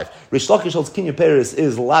not alive. Rish Lakish holds kinyan peris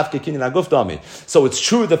is lavke kinyan aguf dami. So it's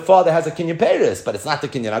true the father has a kinyan peris, but it's not the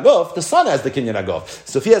kinyan aguf. The son has the kinyan aguf.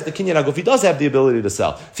 So if he has the kinyan aguf, he does have the ability to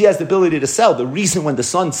sell. If he has the ability to sell, the reason when the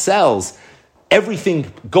son sells,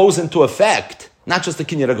 everything goes into effect. Not just the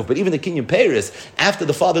kinyan aguf, but even the kinyan peris, after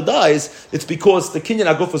the father dies, it's because the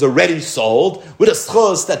kinyan aguf was already sold, with a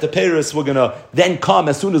schos that the peris were going to then come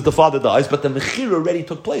as soon as the father dies, but the mechira already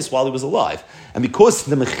took place while he was alive. And because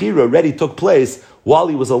the mechira already took place while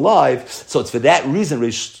he was alive, so it's for that reason,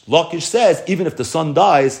 Rish Lakish says, even if the son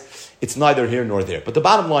dies, it's neither here nor there. But the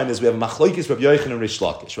bottom line is we have Machlokes Rabbi Yochanan and Reish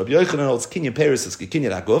Lakish. Rabbi Yochanan holds Kinyan Peres as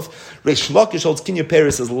Kinyan Aguf. Reish Lakish holds Kinyan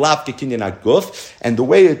Peres as Lav Kinyan Aguf. And the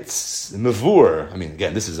way it's mevur, I mean,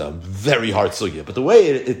 again, this is a very hard sugya, but the way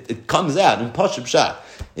it comes out in Pashut Pshat,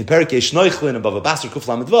 in Perikei Shnoichlin and Bava Basra Kuf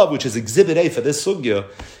Lamed Vav, which is Exhibit A for this sugya,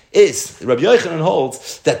 is Rabbi Yochanan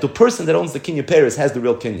holds that the person that owns the Kinyan Peres has the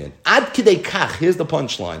real Kinyan. Ad Kidei Kach, here's the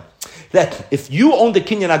punchline, that if you own the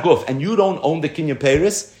Kinyan Aguf and you don't own the Kinyan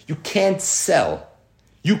Peres, you can't sell.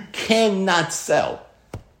 You cannot sell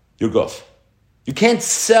your Guf. You can't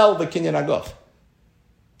sell the Kinyan Aguf.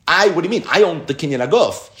 What do you mean? I own the Kinyan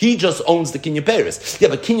Aguf. He just owns the Kinyan Peres. Yeah,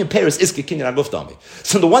 but Kinyan Peres is the Kinyan Aguf Dami.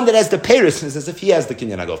 So the one that has the Peres is as if he has the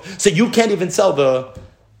Kinyan Aguf. So you can't even sell the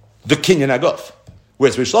Kinyan Aguf.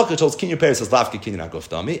 Whereas Reish Lakish holds Kinyan Peres as Lavke Kinyan Aguf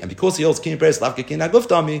Dami, and because he holds Kinyan Peres Lavke Kinyan Aguf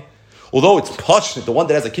Dami, although it's passionate, the one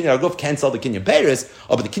that has a Kinyan Aguf can't sell the Kinyan Peres,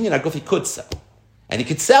 but the Kinyan Aguf he could sell. And he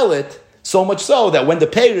could sell it so much so that when the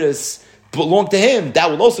Peres belong to him, that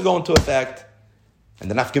will also go into effect. And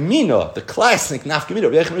the Nafkamina, the classic Nafkamina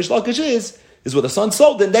of Reish Lakish is where the son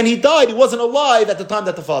sold it, and then he died. He wasn't alive at the time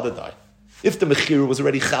that the father died. If the Mechira was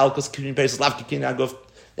already Chal, because Kinyan Peres is Lavke Kinyan Aguf,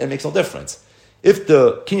 then it makes no difference. If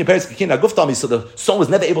the Kinyan Peres is Kinyan Aguf Dami, so the son was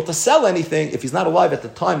never able to sell anything, if he's not alive at the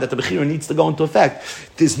time that the Mechira needs to go into effect,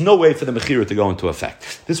 there's no way for the Mechira to go into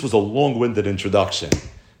effect. This was a long-winded introduction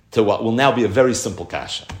to what will now be a very simple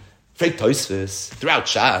kasha. Freit Tosfos, throughout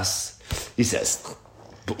Shas, he says,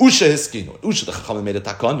 Usha hiskinu, Usha the Chachamim made a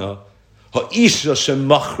takana, Ha'isha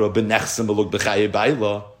shemachra b'nechsem b'lug b'chaye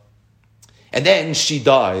b'ayla, and then she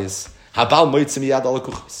dies, Habal moitzim yad ala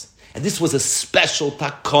kuchis. And this was a special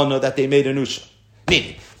takana that they made in Usha.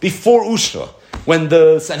 Meaning, before Usha, when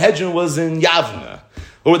the Sanhedrin was in Yavna,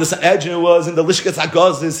 or when the Sanhedrin was in the Lishkas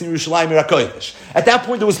HaGazis in Yerushalayim Irakoidish, at that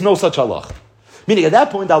point there was no such halacha. Meaning, at that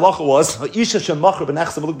point the halacha was, Isha shemachar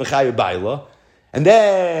b'nechsem v'luk b'chayu b'ayla, and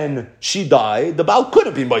then she died, the Baal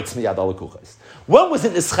couldn't be moitz miyad al kuchais. When was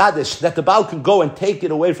it nischadish that the Baal can go and take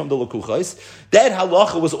it away from the lekuchais? That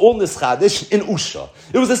halacha was all nischadish in Usha.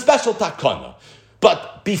 It was a special takana.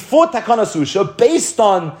 But before Takana Susha, based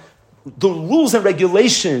on the rules and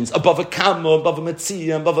regulations above a Kama, above a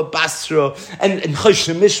Metzia, above a Basra, and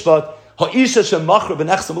Choshen Mishpat,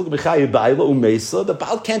 the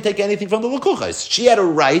Baal can't take anything from the Lekuchais. She had a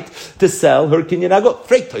right to sell her Kinyan Aguf.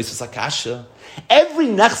 Freit Tosfos Akasha. Every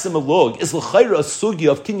Nechsem Elog is l'chayra a sugi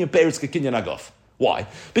of Kinyan Peres ke Kinyan Aguf. Why?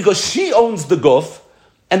 Because she owns the Guf,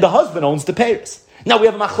 and the husband owns the Peres. Now we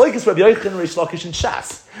have Machlokes Rabbi Yochanan and Reish Lakish and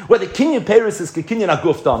Shas, where the Kinyan Peres is Kinyan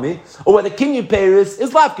Aguf Dami, or where the Kinyan Peres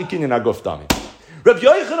is Lav Kinyan Aguf Dami. Rabbi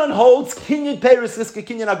Yochanan holds Kinyan Peres is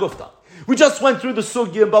Kinyan Aguf Dami. We just went through the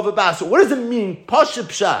Sugi and Bava Basra. What does it mean, Pashut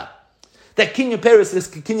Pshat, that Kinyan Peres is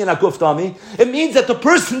Kinyan Aguf Dami? It means that the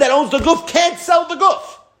person that owns the Guf can't sell the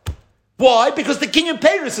Guf. Why? Because the Kinyan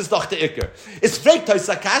Peres is doch the Iker. It's Freit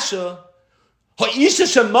Tosfos Akasha. Ha'isha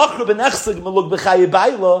shemachar b'nechseg melug b'chaye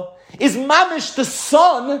b'ayla is mamish the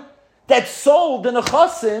son that sold the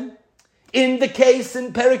nechasim in the case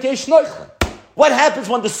in Perikei Shnoichlin. What happens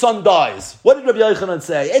when the son dies? What did Rabbi Yochanan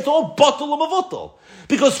say? It's all batul u'mavutal.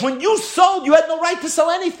 Because when you sold, you had no right to sell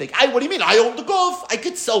anything. What do you mean? I own the guf. I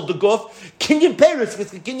could sell the guf. Kinyan Peres,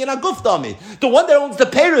 Kinyan Aguf Dami. The one that owns the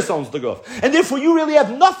Peres owns the guf. And therefore you really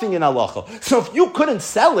have nothing in halacha. So if you couldn't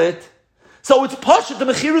sell it, so it's pashut, the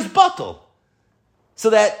mechir is batul. So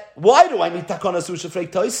that, why do I need takana susha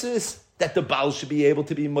freit Tosfos? That the Baal should be able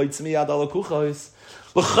to be moitz miyad ala kuchos.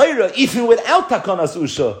 L'chayra, even without takana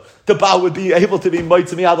susha, the Baal would be able to be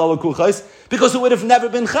moitz miyad ala kuchos because it would have never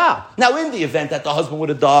been cha. Now, in the event that the husband would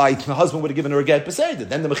have died, the husband would have given her a get beseder,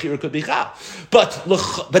 then the mechira could be cha. But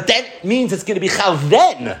that means it's going to be cha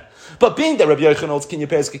then. But being that Rabbi Yochanan holds Kinyan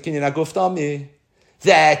Peres Kinyan Aguf Dami,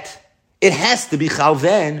 that it has to be chal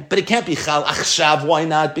then, but it can't be chal achshav. Why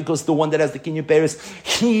not? Because the one that has the Kinyan Peres,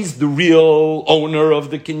 he's the real owner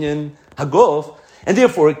of the Kinyan Haguf, and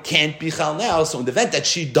therefore it can't be chal now. So in the event that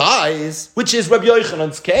she dies, which is Rabbi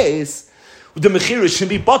Yochanan's case, the mechira should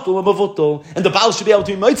be batul and mavutul, and the Baal should be able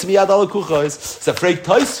to be moitz miyad ala kuchos. So freit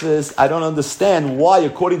Tosfos, I don't understand why,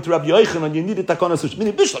 according to Rabbi Yochanan, you needed takana sush.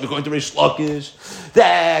 Meaning, bishlam, according to Reish Lakish,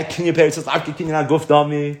 that Kinyan Peres says arki Kinyan Aguf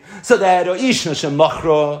Dami, so that ishna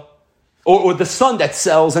shemachra. Or the son that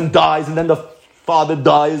sells and dies, and then the father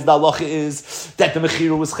dies, the halacha is that the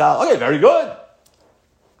mechira was chal. Okay, very good.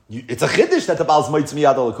 It's a chiddush that the Baal's moitz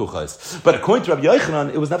miyad ala kuchos. But according to Rabbi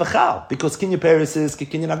Yochanan, it was never chal, because Kinyan Peres is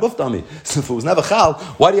Kinyan Aguf Dami. So if it was never chal,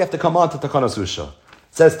 why do you have to come on to Takana Susha? It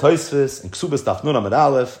says Tosfos, in Ksubas Daf Nun Amud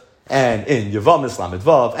Aleph, and in Yevamis Lamed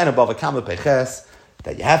Vav, and above a Kama Peches,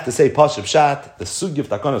 that you have to say Pashup Shat, the Sugi of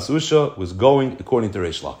Takana Susha was going according to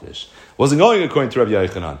Reish Lakish. Wasn't going according to Rabbi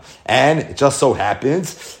Yochanan. And it just so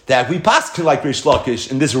happens that we pass like Reish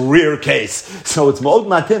Lakish in this rare case. So it's Ma'od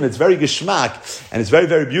Matim, it's very geschmack, and it's very,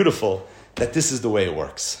 very beautiful that this is the way it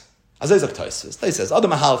works. Azayzak Taisvis. They says,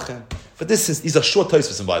 Adam Mahalchem. But these are short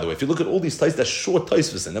Taisvis, by the way. If you look at all these Taisvis, they're short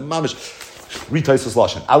Taisvis, and the mamish. Read Taisvis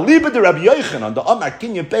Lashon. Aliba de Rabbi Yochanan, the Amar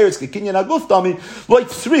Kinyan Peretz, Kinyan Aguf Dami, loy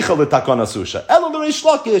tzricha letakana susha. Elo le Reish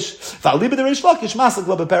Lakish. V'aliba de Reish Lakish, masak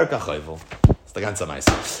lo beperek ha'chayvel. It's the ganze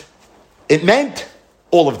Maisa. It meant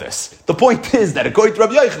all of this. The point is that according to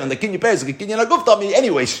Rabbi Yochanan, the Kinyan Peretz, Kinyan Aguf Dami,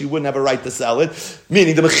 anyway, she wouldn't have a right to sell it.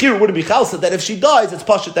 Meaning the Mechir wouldn't be chalsa, that if she dies, it's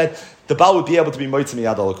pashut that the Baal would be able to be moitzi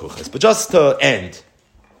miyad al kuches. But just to end,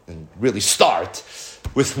 and really start,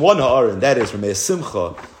 with one ha'ar, and that is Rameh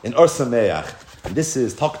Simcha in Or Sameach. And this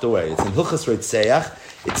is tucked away. It's in Hilchas Reitzeach.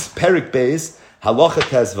 It's Perik Beis, Halacha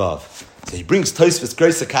Tezvav. So he brings Tosfos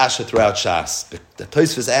Greisa Kasha throughout Shas. The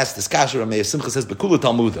Tosfos asks this Kasha, Rameh Simcha says, Bekula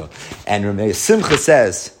Talmuda. And Rameh Simcha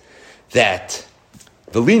says that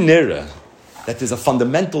the Li Nira, that there's a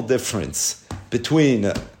fundamental difference between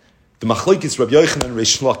the Machlokes Rabbi Yochanan and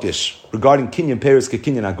Reish Lakish regarding Kinyan Peretz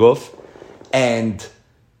Kinyan Aguf, and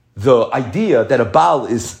the idea that a Baal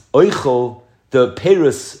is oichel the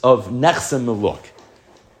Peretz of Nechsem Meluk.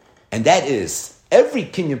 And that is, every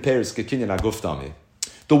Kinyan Peretz Kinyan Aguf Dami,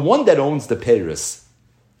 the one that owns the Peretz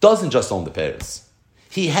doesn't just own the Peretz.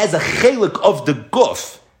 He has a chelik of the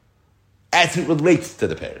guf as it relates to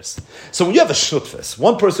the Peretz. So when you have a shutfis,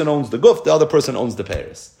 one person owns the guf, the other person owns the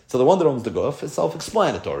Peretz. So the one that owns the guf is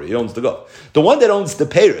self-explanatory. He owns the guf. The one that owns the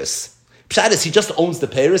Peretz, pshat is he just owns the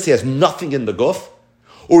Peretz, he has nothing in the guf,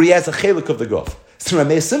 or he has a chelik of the guf. So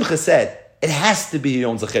Rameh Simcha said, it has to be he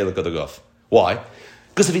owns a chelik of the guf. Why?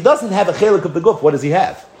 Because if he doesn't have a chelik of the guf, what does he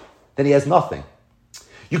have? Then he has nothing.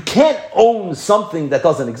 You can't own something that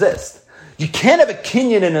doesn't exist. You can't have a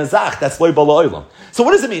kinyan in a zach that's loy bala olam. So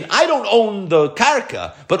what does it mean? I don't own the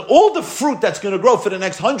karka, but all the fruit that's going to grow for the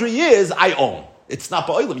next 100 years, I own. It's not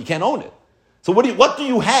ba'olam. You can't own it. So what do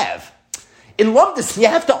you have? In Lumdis, you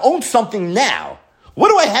have to own something now. What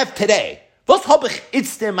do I have today? Was habe ich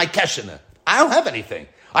jetzt in my keshene? I don't have anything.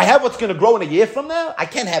 I have what's going to grow in a year from now. I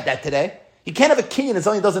can't have that today. You can't have a kinyan as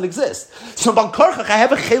long as it doesn't exist. So in Karchach, I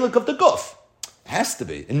have a chelik of the guf. It has to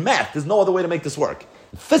be. In math, there's no other way to make this work.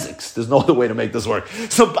 In physics, there's no other way to make this work.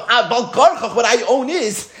 So Bal Karchach, what I own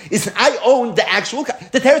is I own the actual,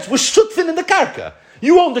 the teretz was shutfin in the karka.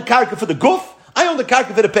 You own the karka for the guf, I own the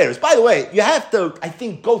karka for the peres. By the way, you have to, I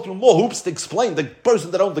think, go through more hoops to explain the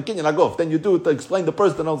person that owns the kinyan aguf than you do to explain the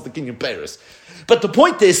person that owns the kinyan peres. But the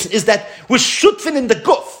point is that we're shutfin in the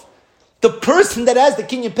guf. The person that has the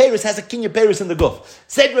kinyan peres has a kinyan peres in the guf.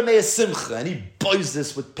 Said Rameh Simcha, and he boils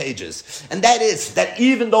this with pages. And that is that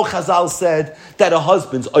even though Chazal said that a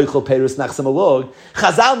husband's oichel peres nachsem alog,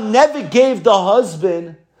 Chazal never gave the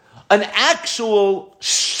husband an actual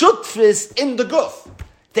shutfis in the guf.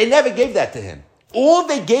 They never gave that to him. All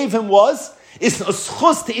they gave him is a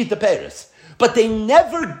schus to eat the peres. But they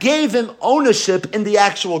never gave him ownership in the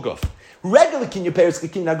actual guf. Regular kinyan peres,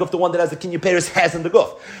 kinyan aguf, the one that has the kinyan peres has in the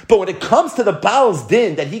guf. But when it comes to the Baal's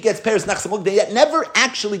din, that he gets peres nachsamuk, they never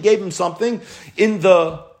actually gave him something in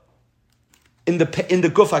the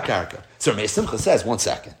guf hakarka. So Rameh Simcha says, 1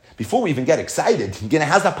 second, before we even get excited,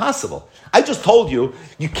 how's that possible? I just told you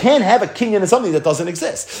can't have a kinyan in something that doesn't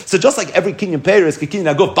exist. So just like every kinyan peres,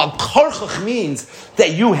 kinyan aguf, Bal Karchach means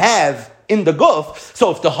that you have in the guf.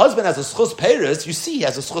 So if the husband has a schus peres, you see he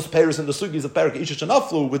has a schus peres in the sugis of Perik Isha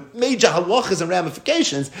Shanaflu with major halachas and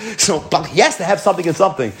ramifications. So but he has to have something in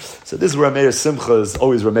something. So this is Rameh Simcha is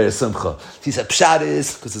always Rameh Simcha. He said pshat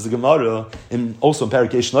is because there's a Gemara also in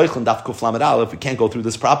Perik Isha Noichel Daf Kuf Lamed Aleph. We can't go through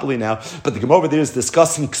this properly now, but the Gemara over there is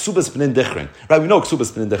discussing ksubas b'nin dichrin. Right? We know what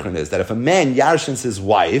ksubas b'nin dichrin is that if a man yarshins his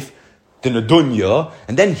wife, the nedunya,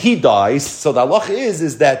 and then he dies, so the halacha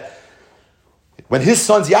is that when his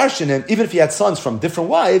sons yarshin him, even if he had sons from different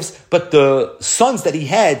wives, but the sons that he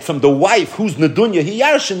had from the wife whose nedunya he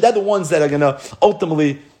yarshin, they're the ones that are going to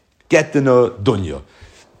ultimately get the nedunya.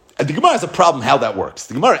 And the Gemara has a problem how that works.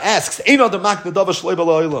 The Gemara asks, Eina demak nedava shloi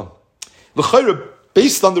b'la'olam. L'chayre,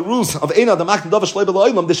 based on the rules of Eina demak nedava shloi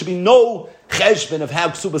b'la'olam, there should be no cheshbon of how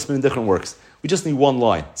ksubas min different works. We just need one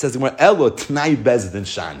line. It says the Gemara, Elo t'nai bezdin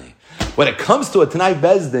shani. When it comes to a t'nai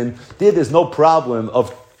bezdin, there's no problem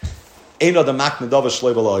of even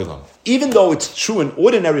though it's true in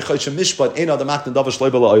ordinary choshen mishpat,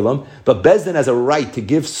 but Bezdin has a right to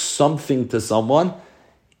give something to someone,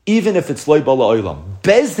 even if it's loy bala olam.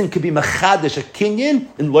 Bezdin could be machadish a kinyan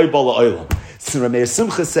in loy bala olam. So Rameh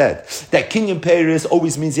Simcha said that kinyan peres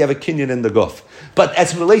always means you have a kinyan in the guf. But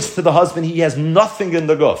as it relates to the husband, he has nothing in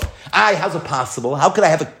the guf. How's it possible? How could I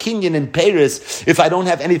have a kinyan in Paris if I don't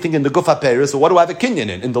have anything in the guf of Paris? So what do I have a kinyan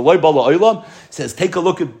in? In the loy bala oilam, says, take a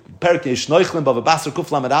look at Perek Yishnoichlin, Bava Basar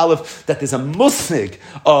Kuf Lamed Aleph, that there's a musnig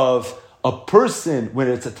of a person, when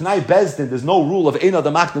it's a Tanai Bezdin, there's no rule of Eina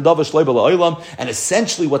Damak Nadav Shloi Bala Oilam, and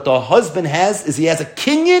essentially what the husband has is he has a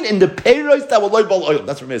kinyan in the Peiros that will Loi Bala Oilam.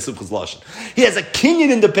 That's from Meir Simcha's Lashon. He has a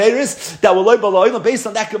kinyan in the Peiros that will Loi Bala Oilam, based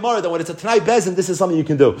on that Gemara, that when it's a Tanai Bezdin, this is something you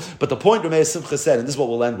can do. But the point Meir Simcha said, and this is what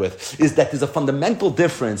we'll end with, is that there's a fundamental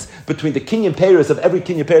difference between the kinyan Peiros of every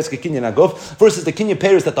kinyan Peiros kinyan Aguf versus the kinyan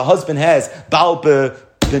Peiros that the husband has, Balbe,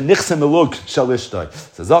 the nichse melug shalishtai.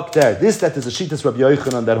 So zok there, this that is a shittas Rabbi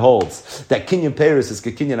Yochanan that holds that kinyan Paris is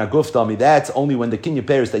kinyan aguf dami. That's only when the kinyan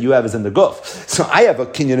Paris that you have is in the guf. So I have a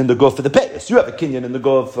kinyan in the guf for the Paris. You have a kinyan in the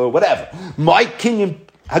guf for whatever. My kinyan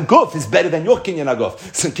Haguf is better than your kinyan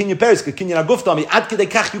aguf. So kinyan Paris kinyan aguf dami. Ad kedei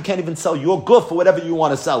kach you can't even sell your guf for whatever you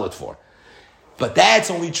want to sell it for. But that's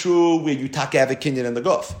only true where you have a kinyan in the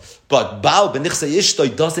guf. But Baal Benichse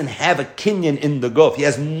Ishtoi doesn't have a kinyan in the guf. He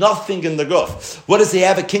has nothing in the guf. What does he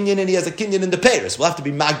have a kinyan in? He has a kinyan in the Peiros. We'll have to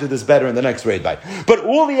be magda this better in the next raid bite. But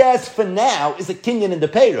all he has for now is a kinyan in the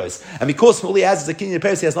Peiros. And because all he has is a kinyan in the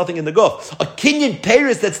Peiros, he has nothing in the guf. A kinyan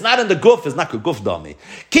Peiros that's not in the guf is not a guf dummy.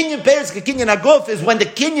 Kinyan Peiros, kinyan aguf is when the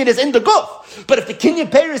kinyan is in the guf. But if the kinyan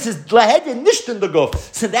Peiros is lahedya nisht in the guf,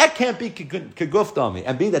 so that can't be keguf dummy.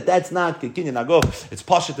 And being that that's not kinyan aguf, it's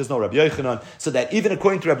pashut, there's no Rabbi Yochanan. So that even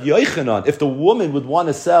according to Rabbi Yochanan, if the woman would want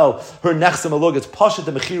to sell her nechse malug, it's pashut,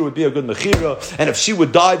 the mechira would be a good mechira. And if she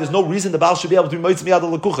would die, there's no reason the Baal should be able to do moitz miyad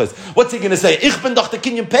al-lekuches. What's he going to say? Ich bin doch the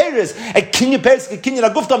kinyan Peiros. And kinyan Peiros, kinyan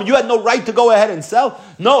aguf dummy. You had no right to go ahead and sell.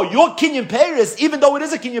 No, your kinyan Peiros, even though it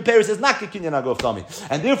is a kinyan Peiros, is not a kinyan aguf dummy.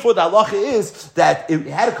 And therefore the halacha is that it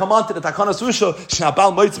had to come on to the takana susha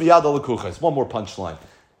shnabal moitz miyad al-lekuches. One more punchline.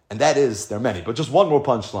 And that is, there are many, but just one more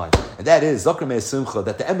punchline. And that is, Zakar Meir Simcha,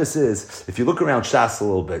 that the emes is, if you look around Shas a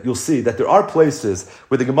little bit, you'll see that there are places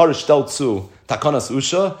where the Gemara stellt zu, Takanas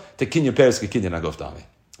Usha, to Kinyan Peres, Kinyan Agov Dami.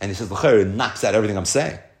 And he says, L'cher, knocks out everything I'm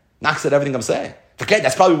saying. Knocks out everything I'm saying. Okay,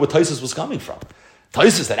 that's probably where Taisus was coming from.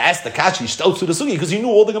 Taisus that asked the Kachi, stellt zu the Sugi, because he knew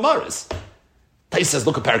all the Gemaras. Taisus says,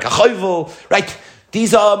 look at Perek HaChoyvel, right?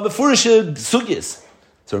 These are Mefurisha Sugis.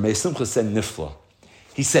 So Meir Simcha said, Nifla.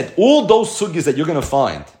 He said, all those Sugis that you're going to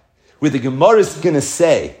find, where the Gemara is going to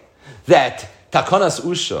say that Takanas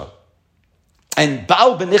Usha and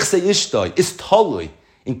Baal Benichse Ishtoi is totally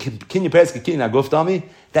in Kinyan Peres Kinyan Aguf Dami,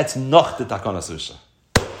 that's noch the Takanas Usha.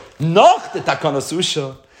 Noch the Takanas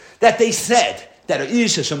Usha, that they said that a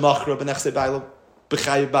Isha Shemachra Benichse Bailo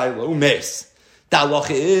B'chayi Bailo Umes. The halacha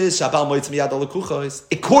is Shabal Moitz Miyad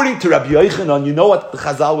Al-Kuchos. According to Rabbi Yochanan, you know what the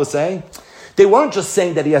Chazal was saying? They weren't just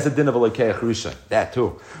saying that he has a din of a Lekeach Rishon, that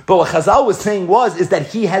too. But what Chazal was saying is that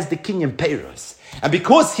he has the Kinyan Peiros. And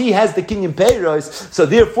because he has the Kinyan Peiros, so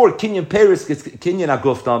therefore Kinyan Peiros is Kinyan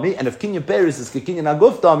Aguf Dami, and if Kinyan Peiros is Kinyan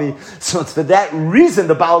Aguf Dami, so it's for that reason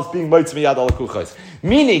the Baal is being Moitz Miyad Al-Kuchos.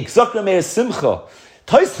 Meaning, Zakra Meir Simcha,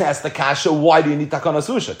 Toys asked the kasha, why do you need takana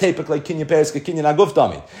susha? Tapik like kinyan peres kinyan aguf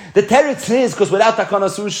dami. The teretz is because without takana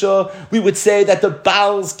susha, we would say that the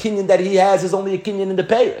Baal's kinyan that he has is only a kinyan in the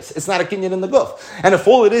peres. It's not a kinyan in the guf. And if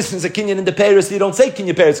all it is a kinyan in the peres, you don't say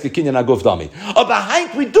kinyan peres kinyan aguf dami. Or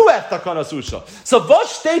behind we do have takana susha. So what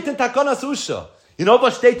state in takana susha? You know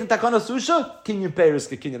what state in Takana Susha? Kinyan Peres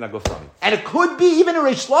Kinyan Aguf Dami. And it could be even a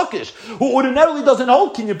Reish Lakish, who ordinarily doesn't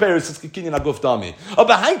hold Kinyan Peres Kinyan Aguf Dami. Or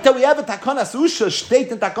behind that we have a Takana Susha, state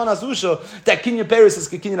in Takana Susha, that Kinyan Peres is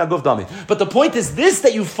Kinyan Aguf Dami. But the point is this,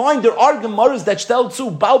 that you find there are Gemaras that stell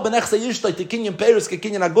zu, Baal Benechse Yishtoi, the Kinyan Peres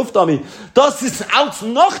Kinyan Aguf Dami. Das ist out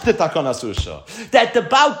noch the Takana Susha. That the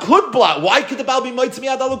Baal could block. Why could the Baal be Moitz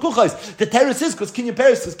Miyad Al-Kuchais? The terrace is because Kinyan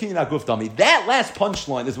Peres is Kinyan Aguf Dami. That last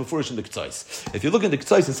punchline is before in the K'tzais. If you look in the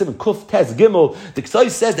K'tzais and Simon Kuf Tes Gimel, the K'tzais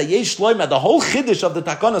says that Yesh Shloimeh, the whole chiddush of the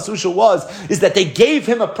Takana Susha is that they gave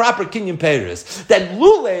him a proper Kinyan Peres. That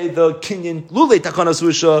Lule Takana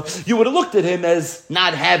Susha, you would have looked at him as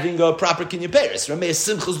not having a proper Kinyan Peres. Rameh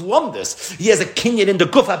Simchas Lumdus. He has a Kinyan in the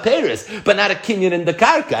Gufa Peres, but not a Kinyan in the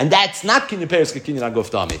Karka. And that's not Kinyan Peres, Kinyan Aguf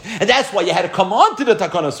Dami. And that's why you had to come on to the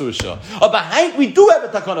Takana Susha. Or behind, we do have a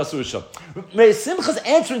Takana Susha. Rameh Simchas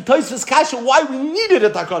answering Tosfos Kasha why we needed a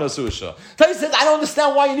Takana Susha. Tosfos says, I don't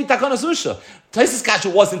understand why you need Takana Susha. Tosfos Kasha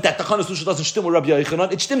wasn't that Takana Susha doesn't stim with Rabbi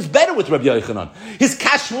Yochanan. It stims better with Rabbi Yochanan. His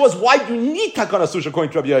Kasha was, why do you need Takana Susha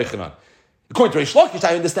according to Rabbi Yochanan? According to Reish Lakish,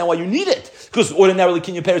 I understand why you need it. Because ordinarily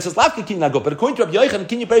Kinyan Peres is Lavka Kinyan Aguf. But according to Rabbi Yochanan,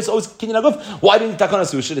 Kinyan Peres is always Kinyan Aguf. Why do you need Takana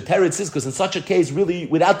Susha? The teretz is because in such a case, really,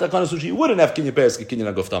 without Takana Susha, you wouldn't have Kinyan Peres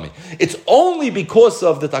Kinyan Aguf Tami. It's only because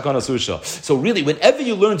of the Takana Susha. So really, whenever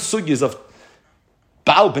you learn sugyas of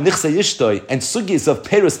Baal benichse yishtoi and sugis of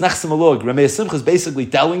Peres Nachsim Alog, Rameh Simcha is basically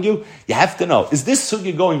telling you, you have to know, is this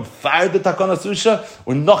sugi going far the Takonas Usha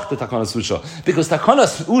or not the Takonas Usha? Because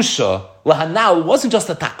Takonas Usha, Lahanal, wasn't just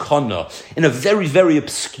a Takona in a very, very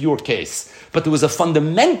obscure case, but there was a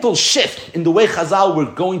fundamental shift in the way Chazal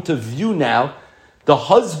were going to view now the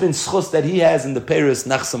husband's schus that he has in the Peres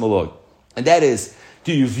Nachsim Alog. And that is,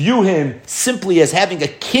 do you view him simply as having a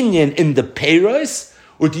kinyan in the Peres,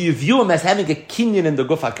 or do you view him as having a kinyan in the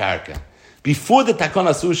Guf HaKarka? Before the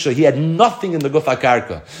Takonas Usha, he had nothing in the Guf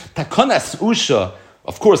HaKarka. Takonas Usha,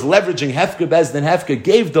 of course, leveraging Hefker Bezdin Hefker,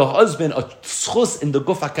 gave the husband a schus in the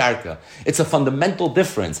Guf HaKarka. It's a fundamental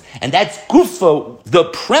difference. And that's Gufa, the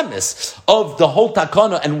premise of the whole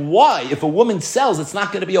Takana, and why, if a woman sells, it's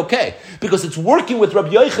not going to be okay. Because it's working with Rabbi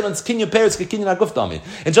Yochanan's Kinyan Peretz, Kinyan HaGuftami.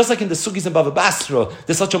 And just like in the Sugis and Bava Basra,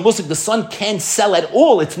 there's such a musik, the son can't sell at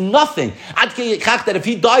all. It's nothing. That if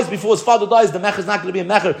he dies before his father dies, the mecher is not going to be a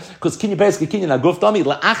mecher, because Kinyan Peretz, Kinyan HaGuftami,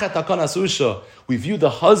 La'achat Takonas Usha, we view the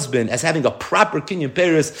husband as having a proper Kinyan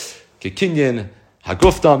Peres, Kinyan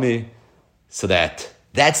Haguftami, so that's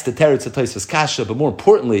the teretz of Tosfos Kasha. But more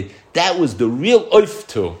importantly, that was the real oif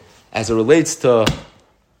to as it relates to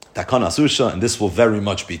Takonas Usha, and this will very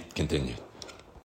much be continued.